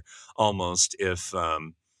wonder almost if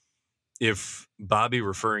Bobby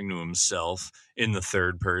referring to himself in the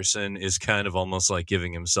third person is kind of almost like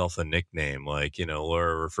giving himself a nickname, like,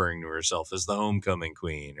 Laura referring to herself as the homecoming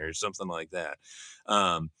queen or something like that.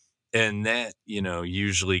 And that,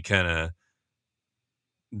 usually kind of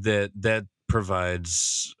that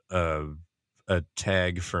provides a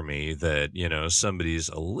tag for me that, somebody's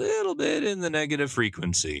a little bit in the negative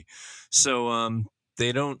frequency. So,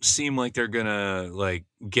 they don't seem like they're gonna like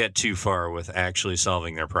get too far with actually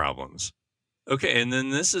solving their problems. Okay, and then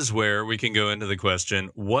this is where we can go into the question,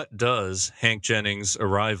 what does Hank Jennings'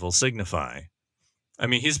 arrival signify? I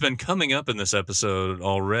mean, he's been coming up in this episode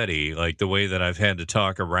already, like the way that I've had to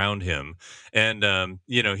talk around him. And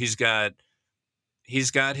he's got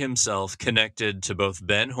himself connected to both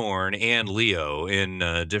Ben Horn and Leo in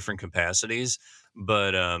different capacities.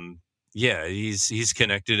 But yeah, he's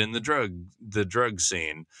connected in the drug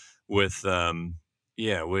scene with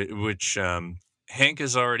which Hank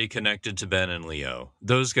is already connected to Ben and Leo.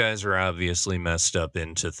 Those guys are obviously messed up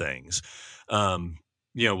into things.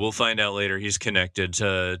 We'll find out later he's connected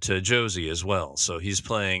to Josie as well. So he's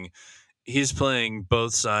playing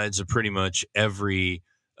both sides of pretty much every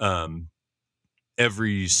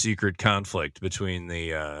secret conflict between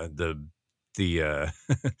the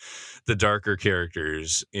the darker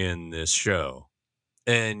characters in this show.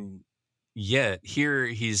 And yet here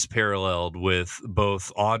he's paralleled with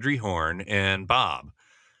both Audrey Horn and Bob.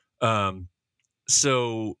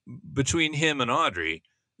 So between him and Audrey,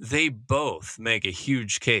 they both make a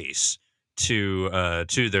huge case to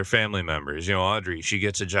their family members. Audrey, she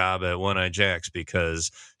gets a job at One Eye Jacks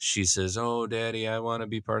because she says, "Oh, Daddy, I want to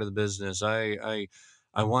be part of the business. I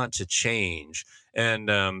want to change." And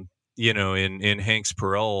in Hank's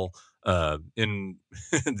parole, in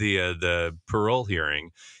the parole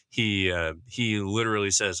hearing, he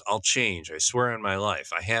literally says, "I'll change. I swear on my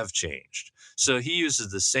life, I have changed." So he uses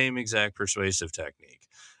the same exact persuasive technique.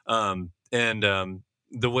 And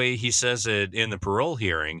the way he says it in the parole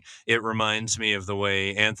hearing, it reminds me of the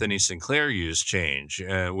way Anthony Sinclair used change,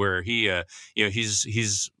 where he,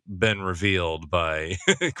 he's been revealed by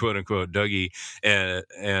quote unquote Dougie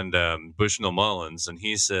and Bushnell Mullins, and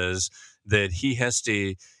he says that he has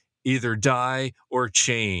to either die or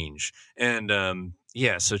change. And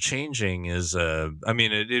yeah, so changing is,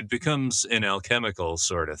 it becomes an alchemical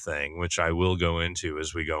sort of thing, which I will go into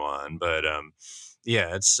as we go on. But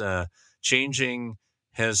yeah, it's changing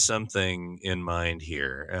has something in mind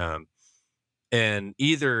here. And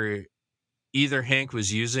either Hank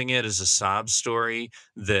was using it as a sob story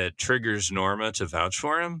that triggers Norma to vouch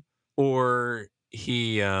for him, or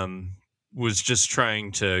he was just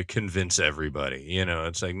trying to convince everybody.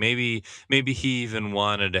 It's like maybe he even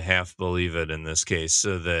wanted to half believe it in this case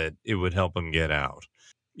so that it would help him get out.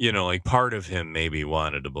 like part of him maybe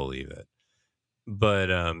wanted to believe it. But,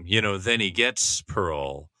 then he gets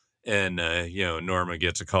parole, and, Norma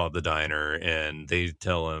gets a call at the diner, and they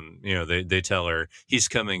tell him, they tell her he's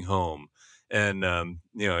coming home. And,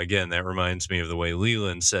 again, that reminds me of the way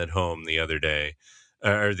Leland said home the other day,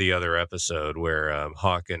 or the other episode where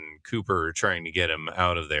Hawk and Cooper are trying to get him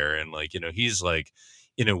out of there. And, he's like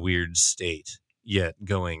in a weird state, yet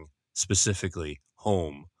going specifically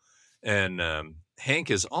home. And Hank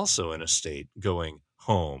is also in a state going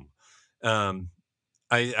home. Um,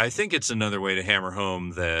 I think it's another way to hammer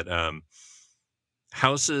home that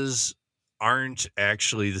houses aren't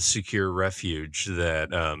actually the secure refuge that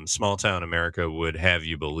small town America would have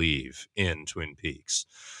you believe in Twin Peaks.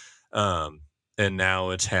 And now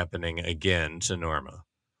it's happening again to Norma.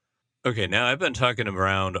 Okay, now I've been talking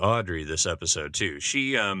around Audrey this episode too.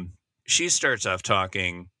 She starts off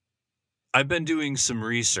talking. I've been doing some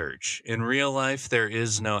research. In real life, there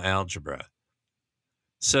is no algebra.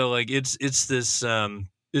 So like it's this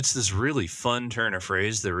really fun turn of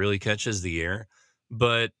phrase that really catches the ear,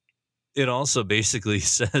 but it also basically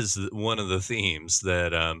says that one of the themes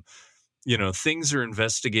that things are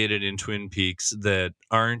investigated in Twin Peaks that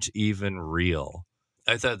aren't even real.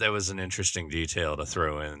 I thought that was an interesting detail to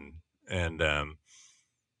throw in. And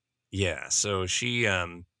yeah, so she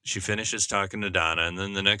finishes talking to Donna, and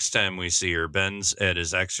then the next time we see her, Ben's at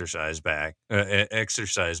his exercise bike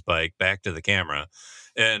back to the camera.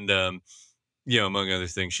 And, among other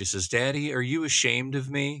things, she says, "Daddy, are you ashamed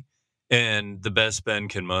of me?" And the best Ben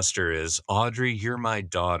can muster is, "Audrey, you're my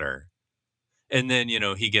daughter." And then,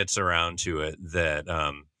 he gets around to it that,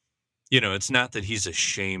 it's not that he's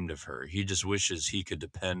ashamed of her. He just wishes he could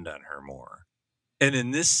depend on her more. And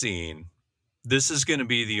in this scene, this is going to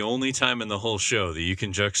be the only time in the whole show that you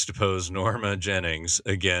can juxtapose Norma Jennings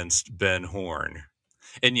against Ben Horne.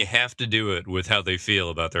 And you have to do it with how they feel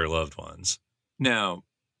about their loved ones. Now,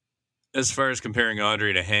 as far as comparing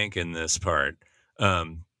Audrey to Hank in this part,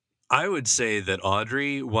 I would say that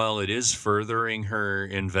Audrey, while it is furthering her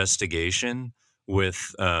investigation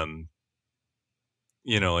with, like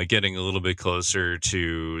getting a little bit closer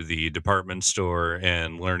to the department store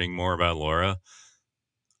and learning more about Laura,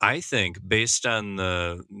 I think based on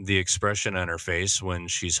the expression on her face when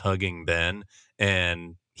she's hugging Ben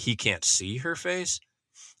and he can't see her face,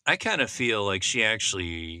 I kind of feel like she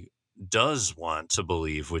actually does want to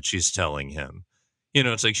believe what she's telling him.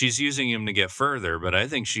 It's like she's using him to get further, but I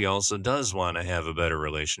think she also does want to have a better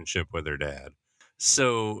relationship with her dad.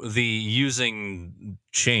 So the using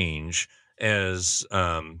change as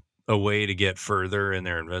a way to get further in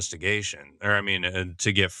their investigation, or I mean,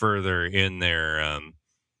 to get further in their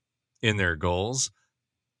goals.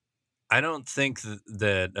 I don't think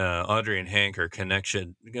that Audrey and Hank are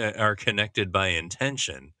connected by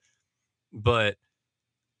intention, but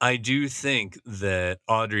I do think that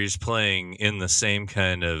Audrey's playing in the same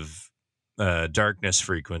kind of darkness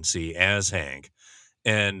frequency as Hank,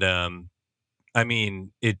 and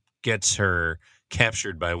it gets her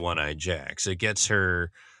captured by One-Eyed Jacks. It gets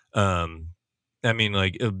her, being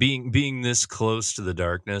this close to the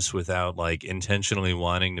darkness without like intentionally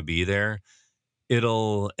wanting to be there.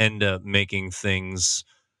 It'll end up making things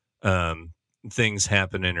happen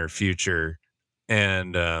in her future.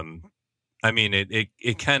 And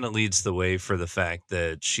it kind of leads the way for the fact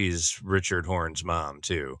that she's Richard Horne's mom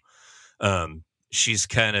too. She's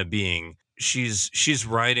kind of she's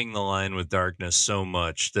riding the line with darkness so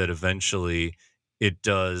much that eventually it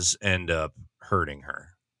does end up hurting her.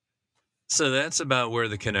 So that's about where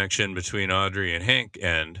the connection between Audrey and Hank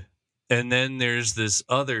end. And then there's this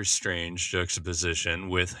other strange juxtaposition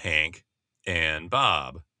with Hank and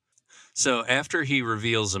Bob. So after he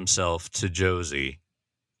reveals himself to Josie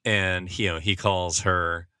and, he calls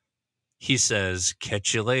her, he says,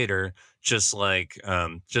 "Catch you later," just like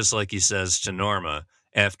he says to Norma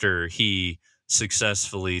after he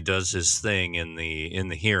successfully does his thing in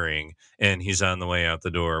the hearing and he's on the way out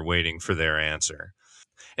the door waiting for their answer.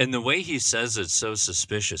 And the way he says it so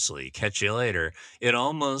suspiciously, "Catch you later," it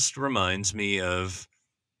almost reminds me of,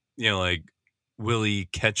 like Willie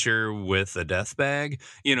Catcher with a death bag.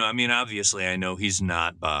 Obviously I know he's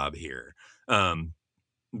not Bob here.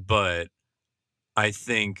 But I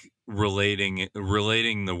think relating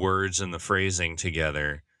the words and the phrasing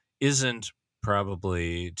together isn't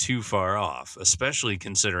probably too far off, especially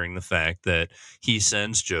considering the fact that he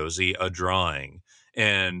sends Josie a drawing,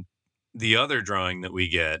 and the other drawing that we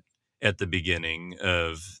get at the beginning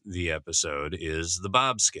of the episode is the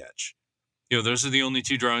Bob sketch. Those are the only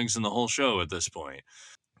two drawings in the whole show at this point.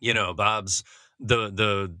 Bob's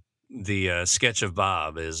the sketch of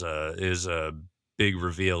Bob is a big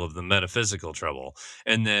reveal of the metaphysical trouble.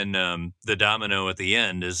 And then the domino at the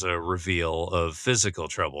end is a reveal of physical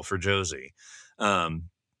trouble for Josie.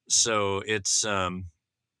 So it's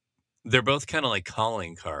they're both kind of like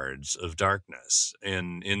calling cards of darkness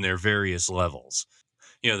in their various levels.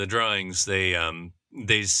 The drawings,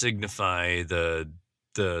 they signify the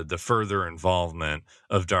further involvement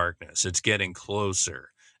of darkness. It's getting closer,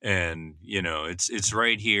 and it's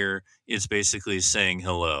right here. It's basically saying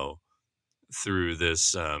hello through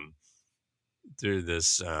this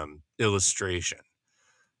illustration,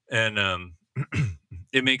 and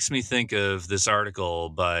it makes me think of this article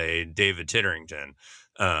by David Titterington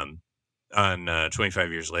on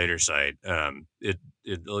 25 Years Later site.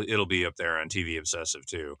 It'll be up there on TV Obsessive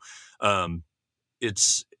too.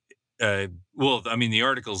 It's the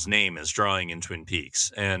article's name is Drawing in Twin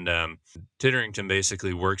Peaks, and Titterington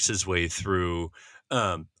basically works his way through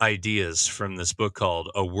ideas from this book called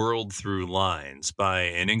A World Through Lines by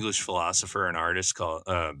an English philosopher and artist called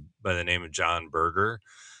by the name of John Berger.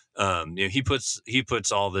 He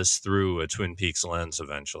puts all this through a Twin Peaks lens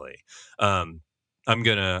eventually. I'm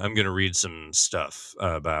gonna read some stuff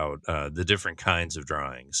about the different kinds of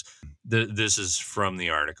drawings. This is from the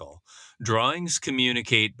article. Drawings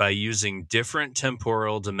communicate by using different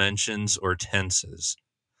temporal dimensions or tenses.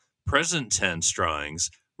 Present tense drawings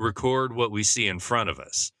record what we see in front of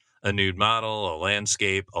us: a nude model, a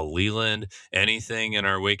landscape, a Leland, anything in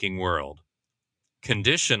our waking world.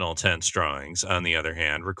 Conditional tense drawings, on the other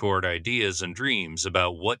hand, record ideas and dreams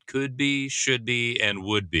about what could be, should be, and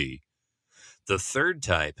would be. The third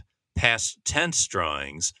type, past tense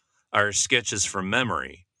drawings, are sketches from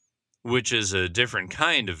memory, which is a different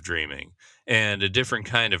kind of dreaming and a different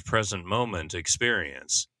kind of present moment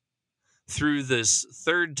experience. Through this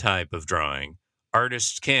third type of drawing,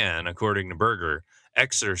 artists can, according to Berger,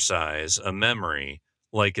 exercise a memory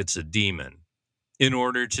like it's a demon, in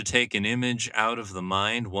order to take an image out of the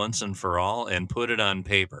mind once and for all and put it on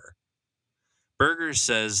paper. Berger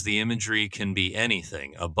says the imagery can be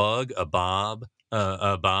anything: a bug, a bomb,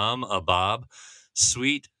 a bob,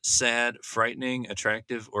 sweet, sad, frightening,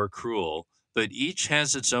 attractive, or cruel, but each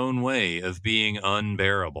has its own way of being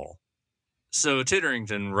unbearable. So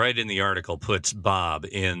Titterington, right in the article, puts Bob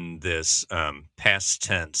in this past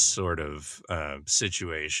tense sort of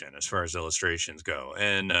situation as far as illustrations go.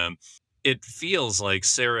 And it feels like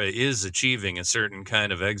Sarah is achieving a certain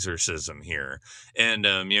kind of exorcism here. And,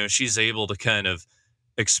 she's able to kind of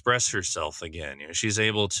express herself again. She's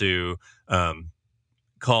able to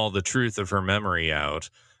call the truth of her memory out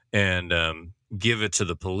and give it to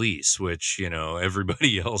the police, which,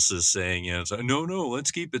 everybody else is saying, it's like, no,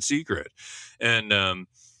 let's keep it secret. And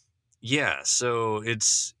so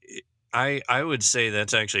I would say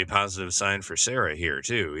that's actually a positive sign for Sarah here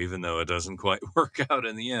too, even though it doesn't quite work out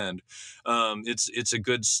in the end. It's a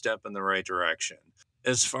good step in the right direction.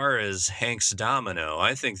 As far as Hank's domino,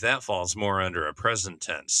 I think that falls more under a present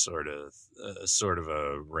tense sort of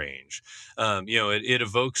a range. It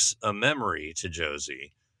evokes a memory to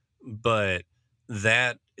Josie, but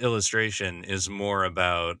that illustration is more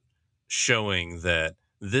about showing that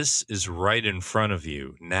this is right in front of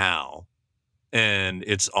you now, and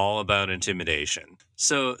it's all about intimidation.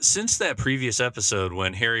 So since that previous episode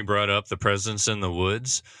when Harry brought up the presence in the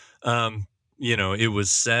woods, it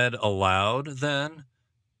was said aloud then.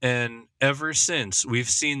 And ever since, we've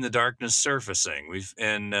seen the darkness surfacing.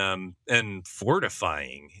 And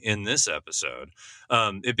fortifying in this episode.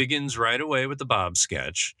 It begins right away with the Bob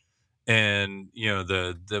sketch, and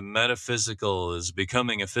the metaphysical is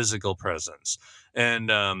becoming a physical presence, and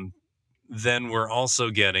then we're also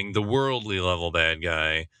getting the worldly level bad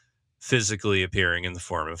guy physically appearing in the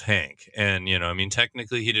form of Hank. And,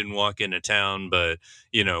 technically he didn't walk into town, but,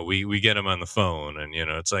 we get him on the phone, and,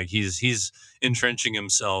 it's like he's entrenching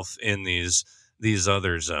himself in these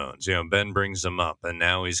other zones. Ben brings him up, and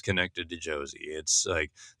now he's connected to Josie. It's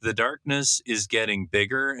like the darkness is getting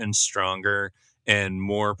bigger and stronger and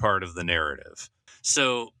more part of the narrative.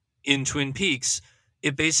 So in Twin Peaks,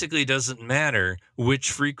 it basically doesn't matter which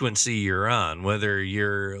frequency you're on, whether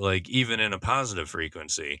you're like even in a positive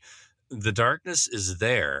frequency. The darkness is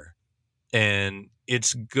there, and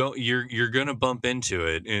you're going to bump into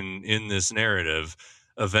it in this narrative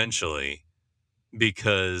eventually,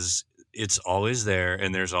 because it's always there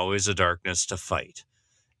and there's always a darkness to fight.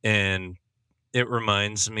 And it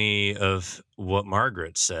reminds me of what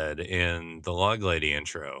Margaret said in the Log Lady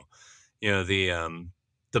intro.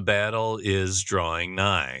 The battle is drawing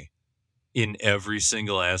nigh in every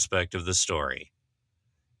single aspect of the story.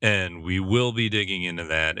 And we will be digging into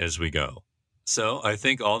that as we go. So I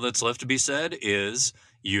think all that's left to be said is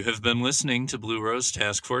You have been listening to Blue Rose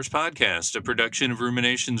Task Force Podcast, a production of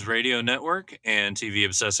Ruminations Radio Network and TV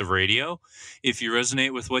Obsessive Radio. If you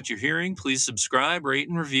resonate with what you're hearing, please subscribe, rate,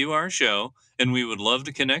 and review our show, and we would love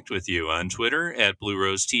to connect with you on Twitter at Blue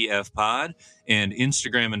Rose TF Pod and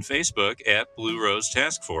Instagram and Facebook at Blue Rose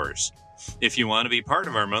Task Force. If you want to be part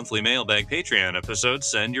of our monthly mailbag Patreon episodes,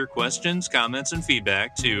 send your questions, comments, and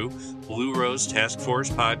feedback to Blue Rose Task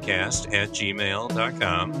Force Podcast at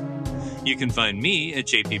gmail.com. You can find me at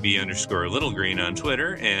JPB_Littlegreen on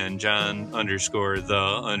Twitter and John_the_Peaky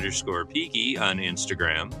on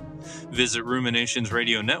Instagram. Visit Ruminations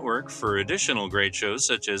Radio Network for additional great shows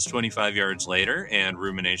such as 25 Yards Later and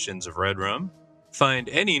Ruminations of Red Room. Find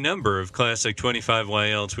any number of classic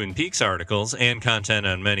 25YL Twin Peaks articles and content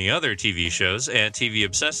on many other TV shows at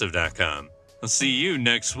TVObsessive.com. I'll see you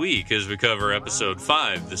next week as we cover Episode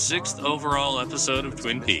 5, the 6th overall episode of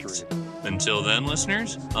Twin Peaks. Until then,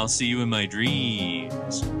 listeners, I'll see you in my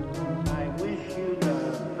dreams. I wish you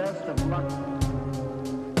the best of luck.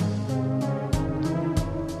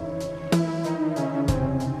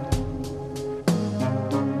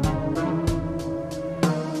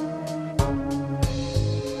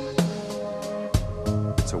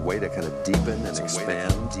 It's a way to kind of deepen and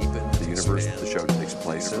expand the universe that the show takes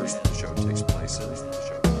place in.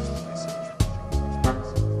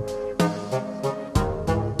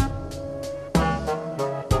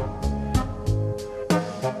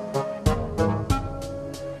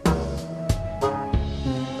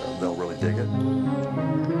 They'll really dig it.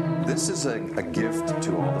 This is a gift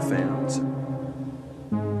to all the fans.